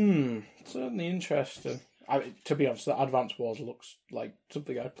 Certainly interesting. To be honest, the Advance Wars looks like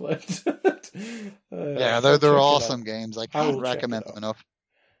something I played. Yeah, they're awesome games. I can't recommend them enough.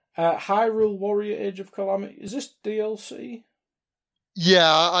 Hyrule Warrior Age of Calamity. Is this DLC? Yeah,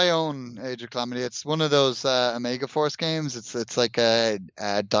 I own Age of Calamity. It's one of those Omega Force games. It's like a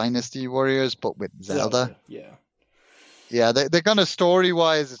Dynasty Warriors, but with Zelda. Yeah. Yeah, they kind of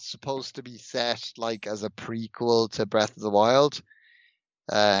story-wise, it's supposed to be set like as a prequel to Breath of the Wild.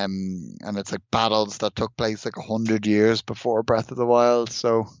 And it's like battles that took place like 100 years before Breath of the Wild.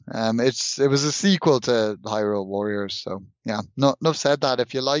 So it was a sequel to Hyrule Warriors. So yeah, enough said that.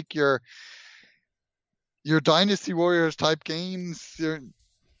 If you like your Dynasty Warriors type games,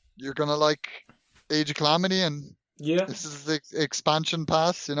 you're gonna like Age of Calamity, and yeah, this is the expansion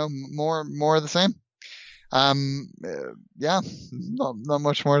pass. You know, more of the same. Yeah, not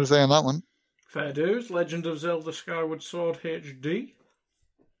much more to say on that one. Fair dues. Legend of Zelda Skyward Sword HD.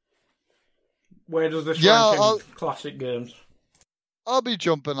 Where does this rank in classic games? I'll be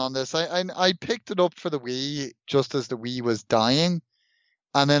jumping on this. I picked it up for the Wii just as the Wii was dying,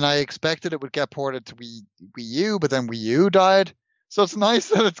 and then I expected it would get ported to Wii U, but then Wii U died. So it's nice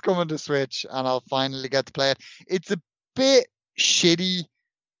that it's coming to Switch, and I'll finally get to play it. It's a bit shitty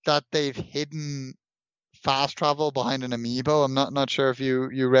that they've hidden fast travel behind an amiibo. I'm not sure if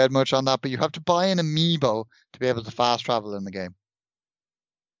you read much on that, but you have to buy an amiibo to be able to fast travel in the game.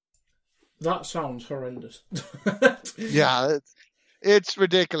 That sounds horrendous. Yeah, it's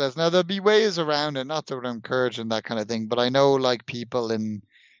ridiculous. Now there'll be ways around it, not that I'm encouraging that kind of thing, but I know like people in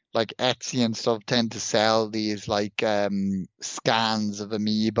like Etsy and stuff tend to sell these like scans of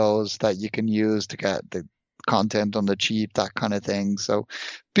amiibos that you can use to get the content on the cheap, that kind of thing. So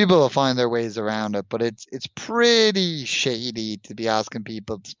people will find their ways around it, but it's pretty shady to be asking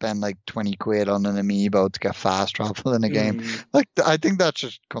people to spend like 20 quid on an amiibo to get fast travel in a game. Like, I think that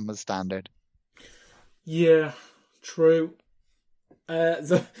should come as standard. Yeah, true.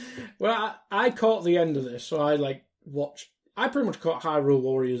 I caught the end of this, so I pretty much caught Hyrule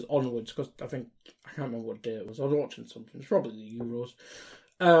Warriors onwards, because I can't remember what day it was. I was watching something. It's probably the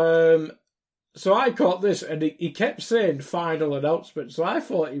Euros. So I caught this, and he kept saying final announcement, so I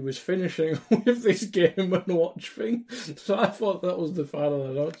thought he was finishing with this Game & Watch thing. So I thought that was the final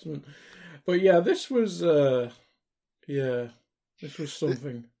announcement. But yeah, this was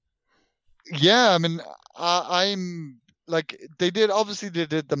something. Yeah, I mean, I'm like, they did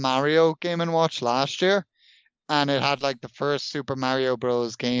the Mario Game & Watch last year, and it had like the first Super Mario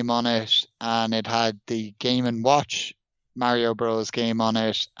Bros. Game on it, and it had the Game & Watch Mario Bros. Game on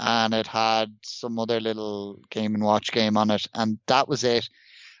it, and it had some other little Game & Watch game on it, and that was it.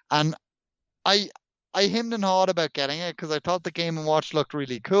 And I hemmed and hawed about getting it because I thought the Game & Watch looked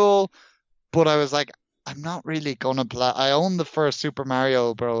really cool, but I was like, I'm not really gonna play. I own the first Super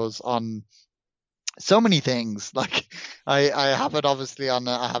Mario Bros. On so many things. Like I have it obviously on.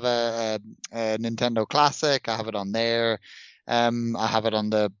 I have a Nintendo Classic. I have it on there. I have it on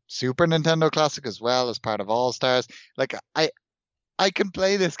the Super Nintendo Classic as well as part of All Stars. Like I can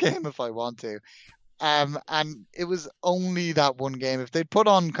play this game if I want to. And it was only that one game. If they'd put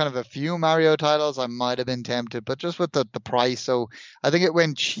on kind of a few Mario titles, I might have been tempted, but just with the price. So I think it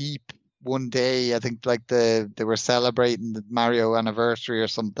went cheap one day. I think like they were celebrating the Mario anniversary or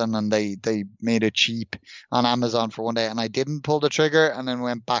something, and they made it cheap on Amazon for one day, and I didn't pull the trigger, and then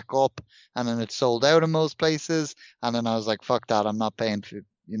went back up, and then it sold out in most places, and then I was like, fuck that, I'm not paying for,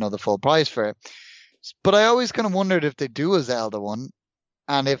 the full price for it. But I always kind of wondered if they do a Zelda one,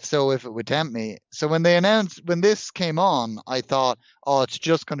 and if so, if it would tempt me. So when this came on, I thought, oh, it's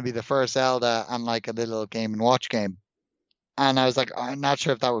just going to be the first Zelda and like a little Game & Watch game. And I was like, I'm not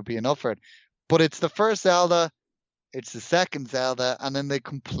sure if that would be enough for it. But it's the first Zelda, it's the second Zelda, and then they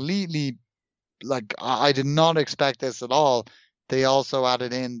completely, like, I did not expect this at all. They also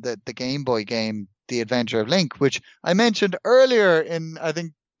added in the Game Boy game, The Adventure of Link, which I mentioned earlier in, I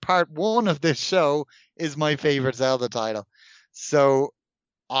think, part 1 of this show, is my favorite Zelda title. So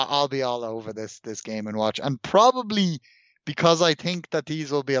I'll be all over this Game & Watch. And probably because I think that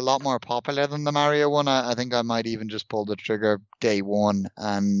these will be a lot more popular than the Mario one, I think I might even just pull the trigger day one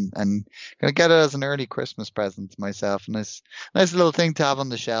and gonna get it as an early Christmas present to myself. Nice little thing to have on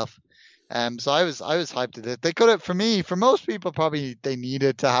the shelf. So I was hyped at it. They could have, for most people, probably they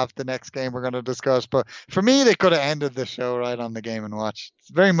needed to have the next game we're going to discuss. But for me, they could have ended the show right on the Game & Watch. It's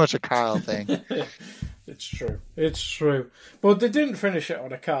very much a Carl thing. It's true. But they didn't finish it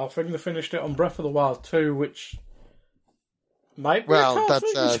on a Carl thing. They finished it on Breath of the Wild 2, which might be a Carl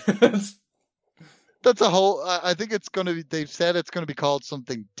thing. That's a whole. I think it's going to be. They've said it's going to be called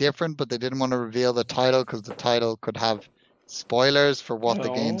something different, but they didn't want to reveal the title because the title could have spoilers for what the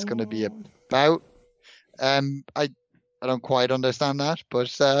game's going to be about. I don't quite understand that,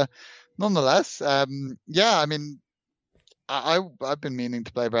 but nonetheless, yeah. I mean, I've been meaning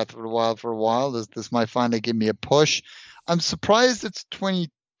to play Breath of the Wild for a while. This might finally give me a push. I'm surprised it's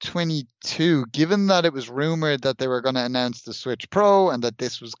 2022, given that it was rumored that they were going to announce the Switch Pro and that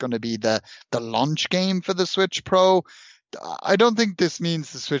this was going to be the launch game for the Switch Pro. I don't think this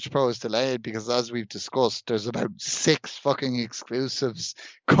means the Switch Pro is delayed, because as we've discussed, there's about 6 fucking exclusives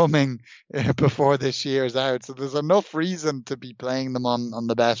coming before this year's out. So there's enough reason to be playing them on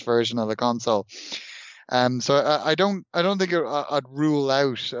the best version of the console. So I don't think I'd rule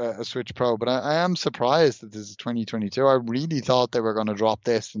out a Switch Pro, but I am surprised that this is 2022. I really thought they were going to drop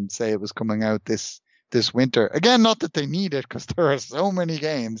this and say it was coming out this winter. Again, not that they need it, because there are so many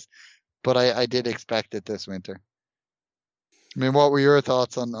games, but I did expect it this winter. I mean, what were your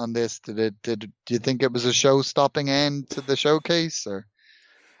thoughts on this? Do you think it was a show-stopping end to the showcase, or?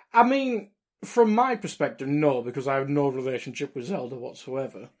 I mean, from my perspective, no, because I have no relationship with Zelda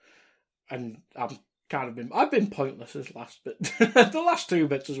whatsoever, and I've been pointless this last bit. The last 2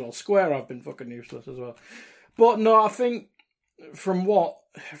 bits as well. Square, I've been fucking useless as well. But no, I think from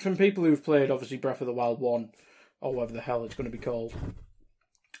people who've played, obviously, Breath of the Wild 1, or whatever the hell it's going to be called,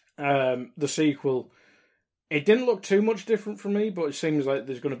 the sequel, it didn't look too much different for me, but it seems like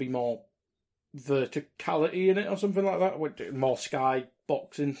there's going to be more verticality in it or something like that, with more sky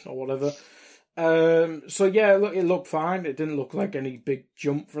boxing or whatever. So yeah, look, it looked fine. It didn't look like any big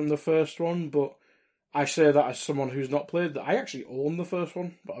jump from the first one, but I say that as someone who's not played that. I actually own the first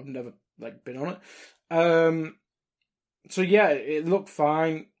one, but I've never been on it. So yeah, it looked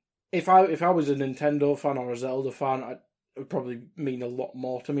fine. If I was a Nintendo fan or a Zelda fan, it would probably mean a lot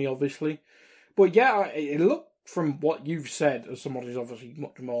more to me, obviously. But yeah, it looked, from what you've said, as someone who's obviously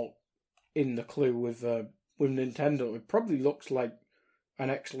much more in the clue with Nintendo, it probably looks like an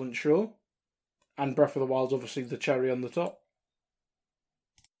excellent show. And Breath of the Wild's obviously the cherry on the top.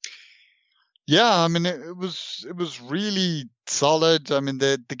 Yeah, I mean, it was really solid. I mean,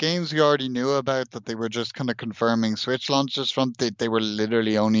 the games we already knew about that they were just kind of confirming Switch launches from, they were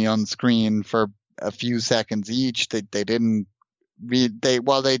literally only on screen for a few seconds each. They didn't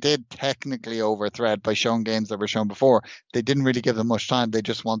while they did technically overthread by showing games that were shown before, they didn't really give them much time. They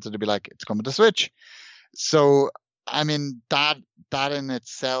just wanted to be like, it's coming to Switch. So, I mean, that in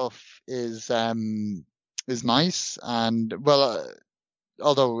itself is nice. And, well,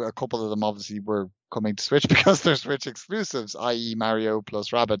 although a couple of them obviously were coming to Switch because they're Switch exclusives, i.e. Mario plus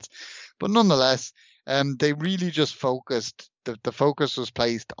Rabbids. But nonetheless, they really just focused, the focus was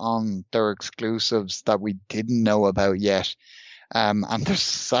placed on their exclusives that we didn't know about yet. And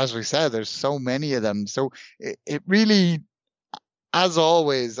there's, as we said, there's so many of them. So it really, as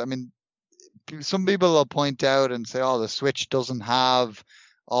always, I mean, some people will point out and say, oh, the Switch doesn't have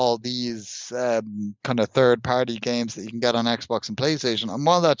all these kind of third-party games that you can get on Xbox and PlayStation. And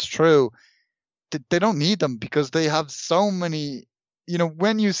while that's true, they don't need them because they have so many. You know,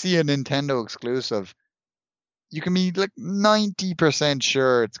 when you see a Nintendo exclusive, you can be like 90%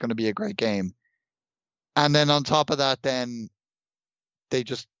 sure it's going to be a great game. And then on top of that, then they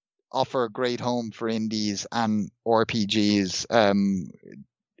just offer a great home for indies and RPGs,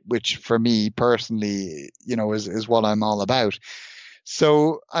 which for me personally, you know, is what I'm all about.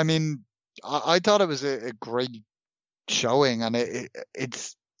 So, I mean, I thought it was a great showing, and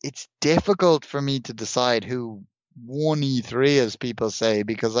it's difficult for me to decide who won E3, as people say,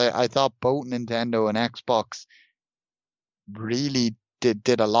 because I thought both Nintendo and Xbox really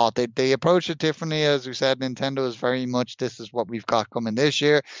did a lot. They approached it differently. As we said, Nintendo is very much, this is what we've got coming this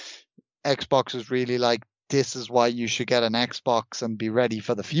year. Xbox is really like, this is why you should get an Xbox and be ready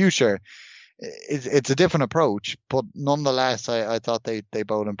for the future. It's a different approach, but nonetheless, I thought they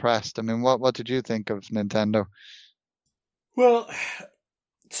both impressed. I mean, what did you think of Nintendo? Well,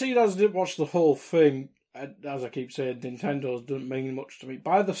 seeing as I didn't watch the whole thing, as I keep saying, Nintendo's doesn't mean much to me.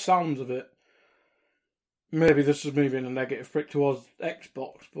 By the sounds of it, maybe this is me being a negative prick towards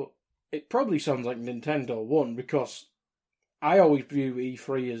Xbox, but it probably sounds like Nintendo won, because I always view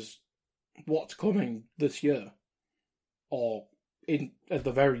E3 as what's coming this year, or at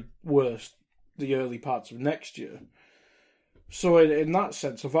the very worst, the early parts of next year. So in that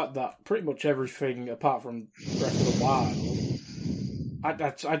sense, the fact that pretty much everything apart from Breath of the Wild,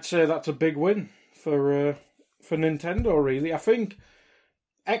 I'd say that's a big win for Nintendo. Really, I think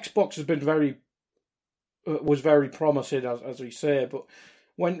Xbox has been was very promising, as we say, but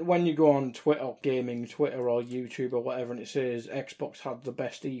when you go on Twitter, or gaming Twitter or YouTube or whatever, and it says Xbox had the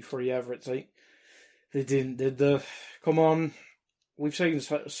best E3 ever, it's like, they didn't, did they? Come on. We've seen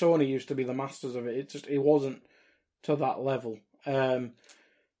Sony used to be the masters of it. It wasn't to that level.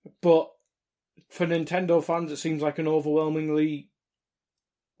 But for Nintendo fans, it seems like an overwhelmingly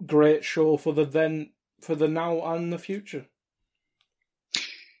great show for the now and the future.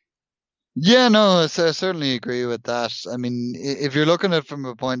 Yeah, no, I certainly agree with that. I mean, if you're looking at it from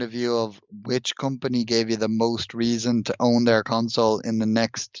a point of view of which company gave you the most reason to own their console in the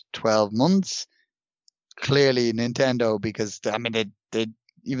next 12 months, clearly Nintendo, because I mean, they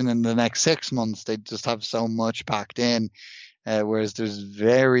even in the next 6 months, they just have so much packed in, whereas there's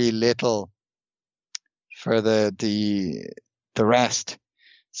very little for the rest.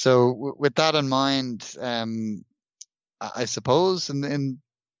 So with that in mind, I suppose, and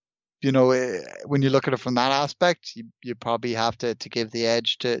you know, when you look at it from that aspect, you probably have to give the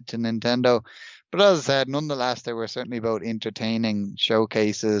edge to Nintendo. But as I said, nonetheless, they were certainly both entertaining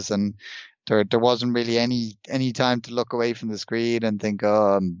showcases, and there wasn't really any time to look away from the screen and think,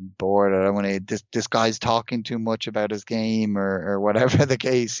 oh, I'm bored, I don't want to, this guy's talking too much about his game, or whatever the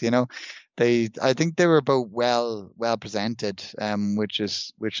case, you know. I think they were both well presented, which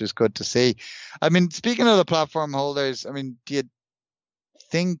is good to see. I mean, speaking of the platform holders, I mean, do you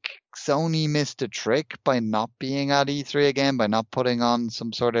think Sony missed a trick by not being at E3 again, by not putting on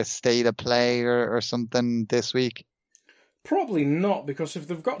some sort of state of play or something this week? Probably not, because if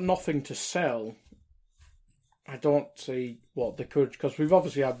they've got nothing to sell, I don't see what they could, because we've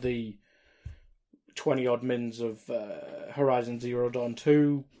obviously had the 20-odd mins of Horizon Zero Dawn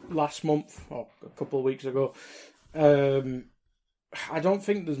 2 last month, or a couple of weeks ago. I don't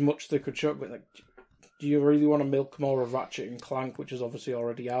think there's much they could show, but like, do you really want to milk more of Ratchet and Clank, which is obviously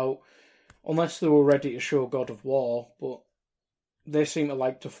already out? Unless they were ready to show God of War, but they seem to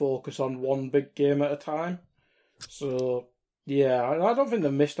like to focus on one big game at a time. So, yeah, I don't think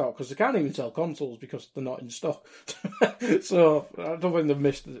they've missed out, because they can't even sell consoles because they're not in stock. So, I don't think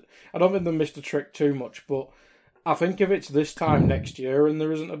they've missed a trick too much, but I think if it's this time next year and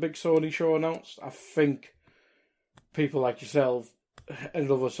there isn't a big Sony show announced, I think people like yourself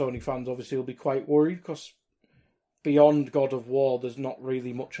and other Sony fans obviously will be quite worried, because beyond God of War, there's not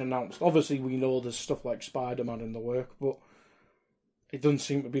really much announced. Obviously, we know there's stuff like Spider-Man in the work, but it doesn't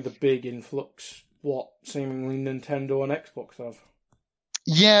seem to be the big influx what seemingly Nintendo and Xbox have.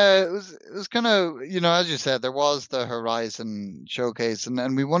 Yeah, it was kind of, as you said, there was the Horizon showcase,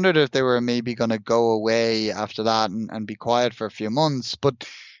 and we wondered if they were maybe going to go away after that and be quiet for a few months, but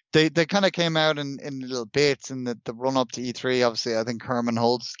they kind of came out in little bits in the run up to E3. Obviously, I think Herman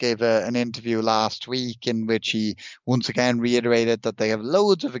Hulst gave an interview last week in which he once again reiterated that they have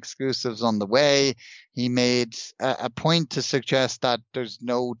loads of exclusives on the way. He made a point to suggest that there's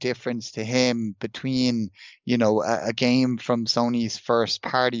no difference to him between, a game from Sony's first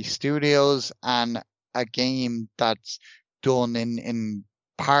party studios and a game that's done in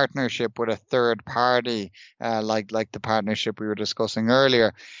partnership with a third party, like the partnership we were discussing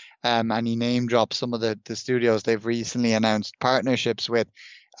earlier. And he name dropped some of the studios they've recently announced partnerships with.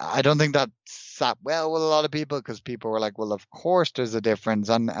 I don't think that sat well with a lot of people, because people were like, well, of course there's a difference.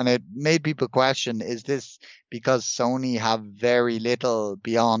 And it made people question, is this because Sony have very little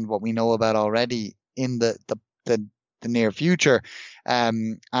beyond what we know about already in the near future,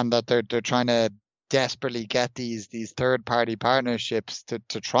 and that they're trying to desperately get these third party partnerships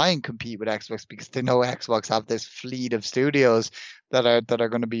to try and compete with Xbox, because they know Xbox have this fleet of studios that are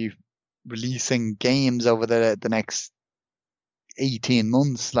going to be releasing games over the next 18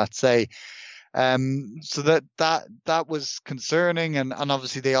 months, let's say. So that was concerning, and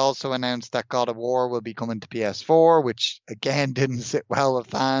obviously they also announced that God of War will be coming to PS4, which again didn't sit well with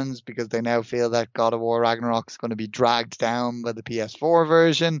fans, because they now feel that God of War Ragnarok is going to be dragged down by the PS4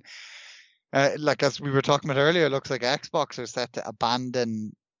 version. Like as we were talking about earlier, it looks like Xbox are set to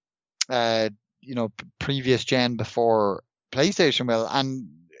abandon, previous gen before PlayStation will, and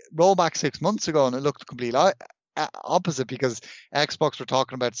roll back 6 months ago, and it looked completely opposite, because Xbox were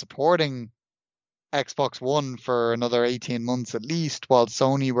talking about supporting Xbox One for another 18 months at least, while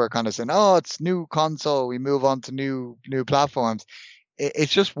Sony were kind of saying, oh, it's new console, we move on to new platforms.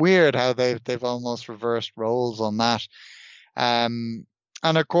 It's just weird how they've almost reversed roles on that.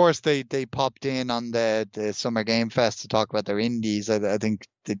 And of course, they popped in on the Summer Game Fest to talk about their indies. I think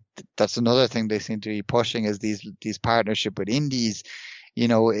that's another thing they seem to be pushing, is these partnership with indies.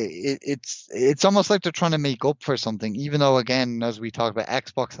 It's almost like they're trying to make up for something, even though, again, as we talked about,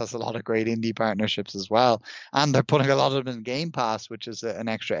 Xbox has a lot of great indie partnerships as well, and they're putting a lot of them in Game Pass, which is an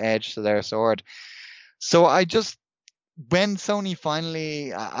extra edge to their sword. So when Sony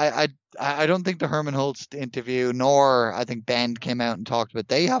finally, I don't think the Herman Hulst interview, nor I think Bend came out and talked about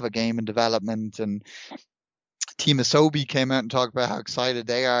they have a game in development, and Team Asobi came out and talked about how excited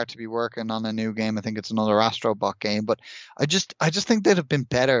they are to be working on a new game. I think it's another Astrobot game, but I just think they'd have been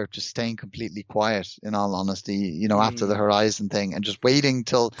better just staying completely quiet, in all honesty, after the Horizon thing, and just waiting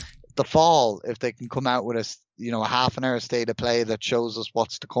till the fall, if they can come out with a half an hour state of play that shows us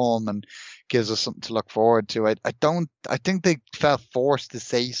what's to come and gives us something to look forward to. I think they felt forced to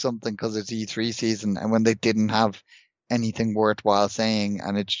say something because it's E3 season, and when they didn't have anything worthwhile saying,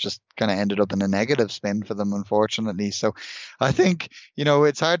 and it's just kind of ended up in a negative spin for them, unfortunately. So I think,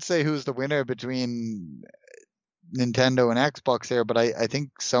 it's hard to say who's the winner between Nintendo and Xbox here, but I think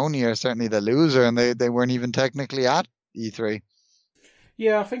Sony are certainly the loser, and they weren't even technically at E3.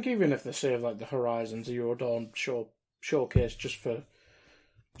 Yeah, I think even if they save like the Horizon Zero Dawn showcase just for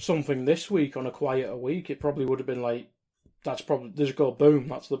something this week on a quieter week, it probably would have been like, there's go boom,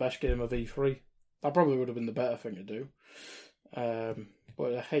 that's the best game of E3. That probably would have been the better thing to do.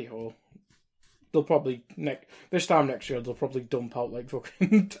 But hey ho, they'll probably this time next year they'll probably dump out like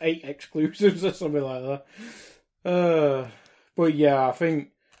fucking 8 exclusives or something like that. But yeah, I think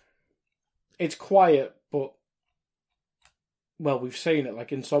it's quiet, but well, we've seen it. Like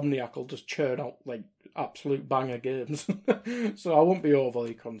Insomniac will just churn out like absolute banger games, so I won't be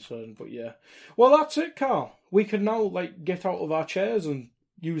overly concerned. But yeah, well, that's it, Carl. We can now like get out of our chairs and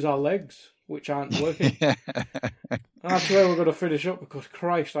use our legs, which aren't working. That's where we're going to finish up, because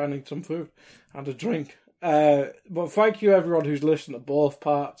Christ, I need some food and a drink. But thank you everyone who's listened to both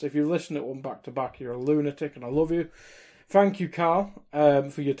parts. If you've listened to one back to back, you're a lunatic and I love you. Thank you, Carl,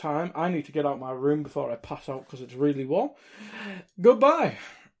 for your time. I need to get out of my room before I pass out because it's really warm. Goodbye.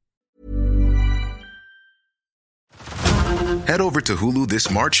 Head over to Hulu this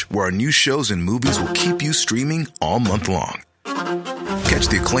March, where our new shows and movies will keep you streaming all month long. Catch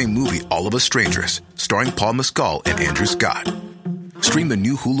the acclaimed movie All of Us Strangers, starring Paul Mescal and Andrew Scott. Stream the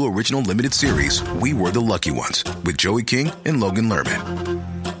new Hulu original limited series We Were the Lucky Ones with Joey King and Logan Lerman.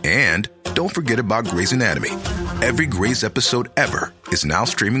 And don't forget about Grey's Anatomy. Every Grey's episode ever is now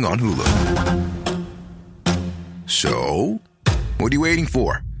streaming on Hulu. So, what are you waiting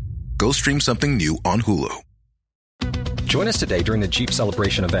for? Go stream something new on Hulu. Join us today during the Jeep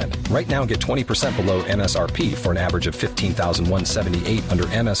Celebration event. Right now, get 20% below MSRP for an average of $15,178 under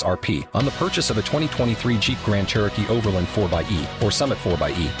MSRP on the purchase of a 2023 Jeep Grand Cherokee Overland 4xE or Summit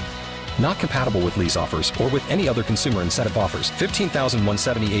 4xE. Not compatible with lease offers or with any other consumer incentive offers.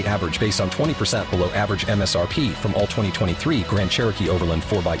 $15,178 average based on 20% below average MSRP from all 2023 Grand Cherokee Overland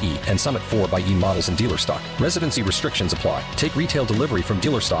 4xE and Summit 4xE models in dealer stock. Residency restrictions apply. Take retail delivery from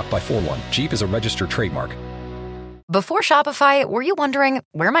dealer stock by 4/1. Jeep is a registered trademark. Before Shopify, were you wondering,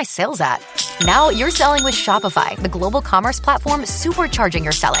 where are my sales at? Now you're selling with Shopify, the global commerce platform supercharging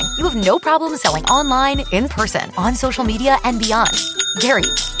your selling. You have no problem selling online, in person, on social media, and beyond. Gary,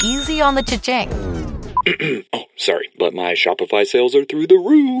 easy on the cha-ching. Oh, sorry, but my Shopify sales are through the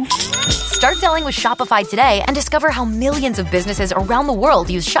roof. Start selling with Shopify today and discover how millions of businesses around the world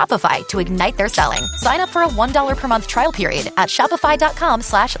use Shopify to ignite their selling. Sign up for a $1 per month trial period at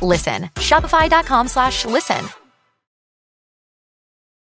shopify.com/listen. Shopify.com/listen.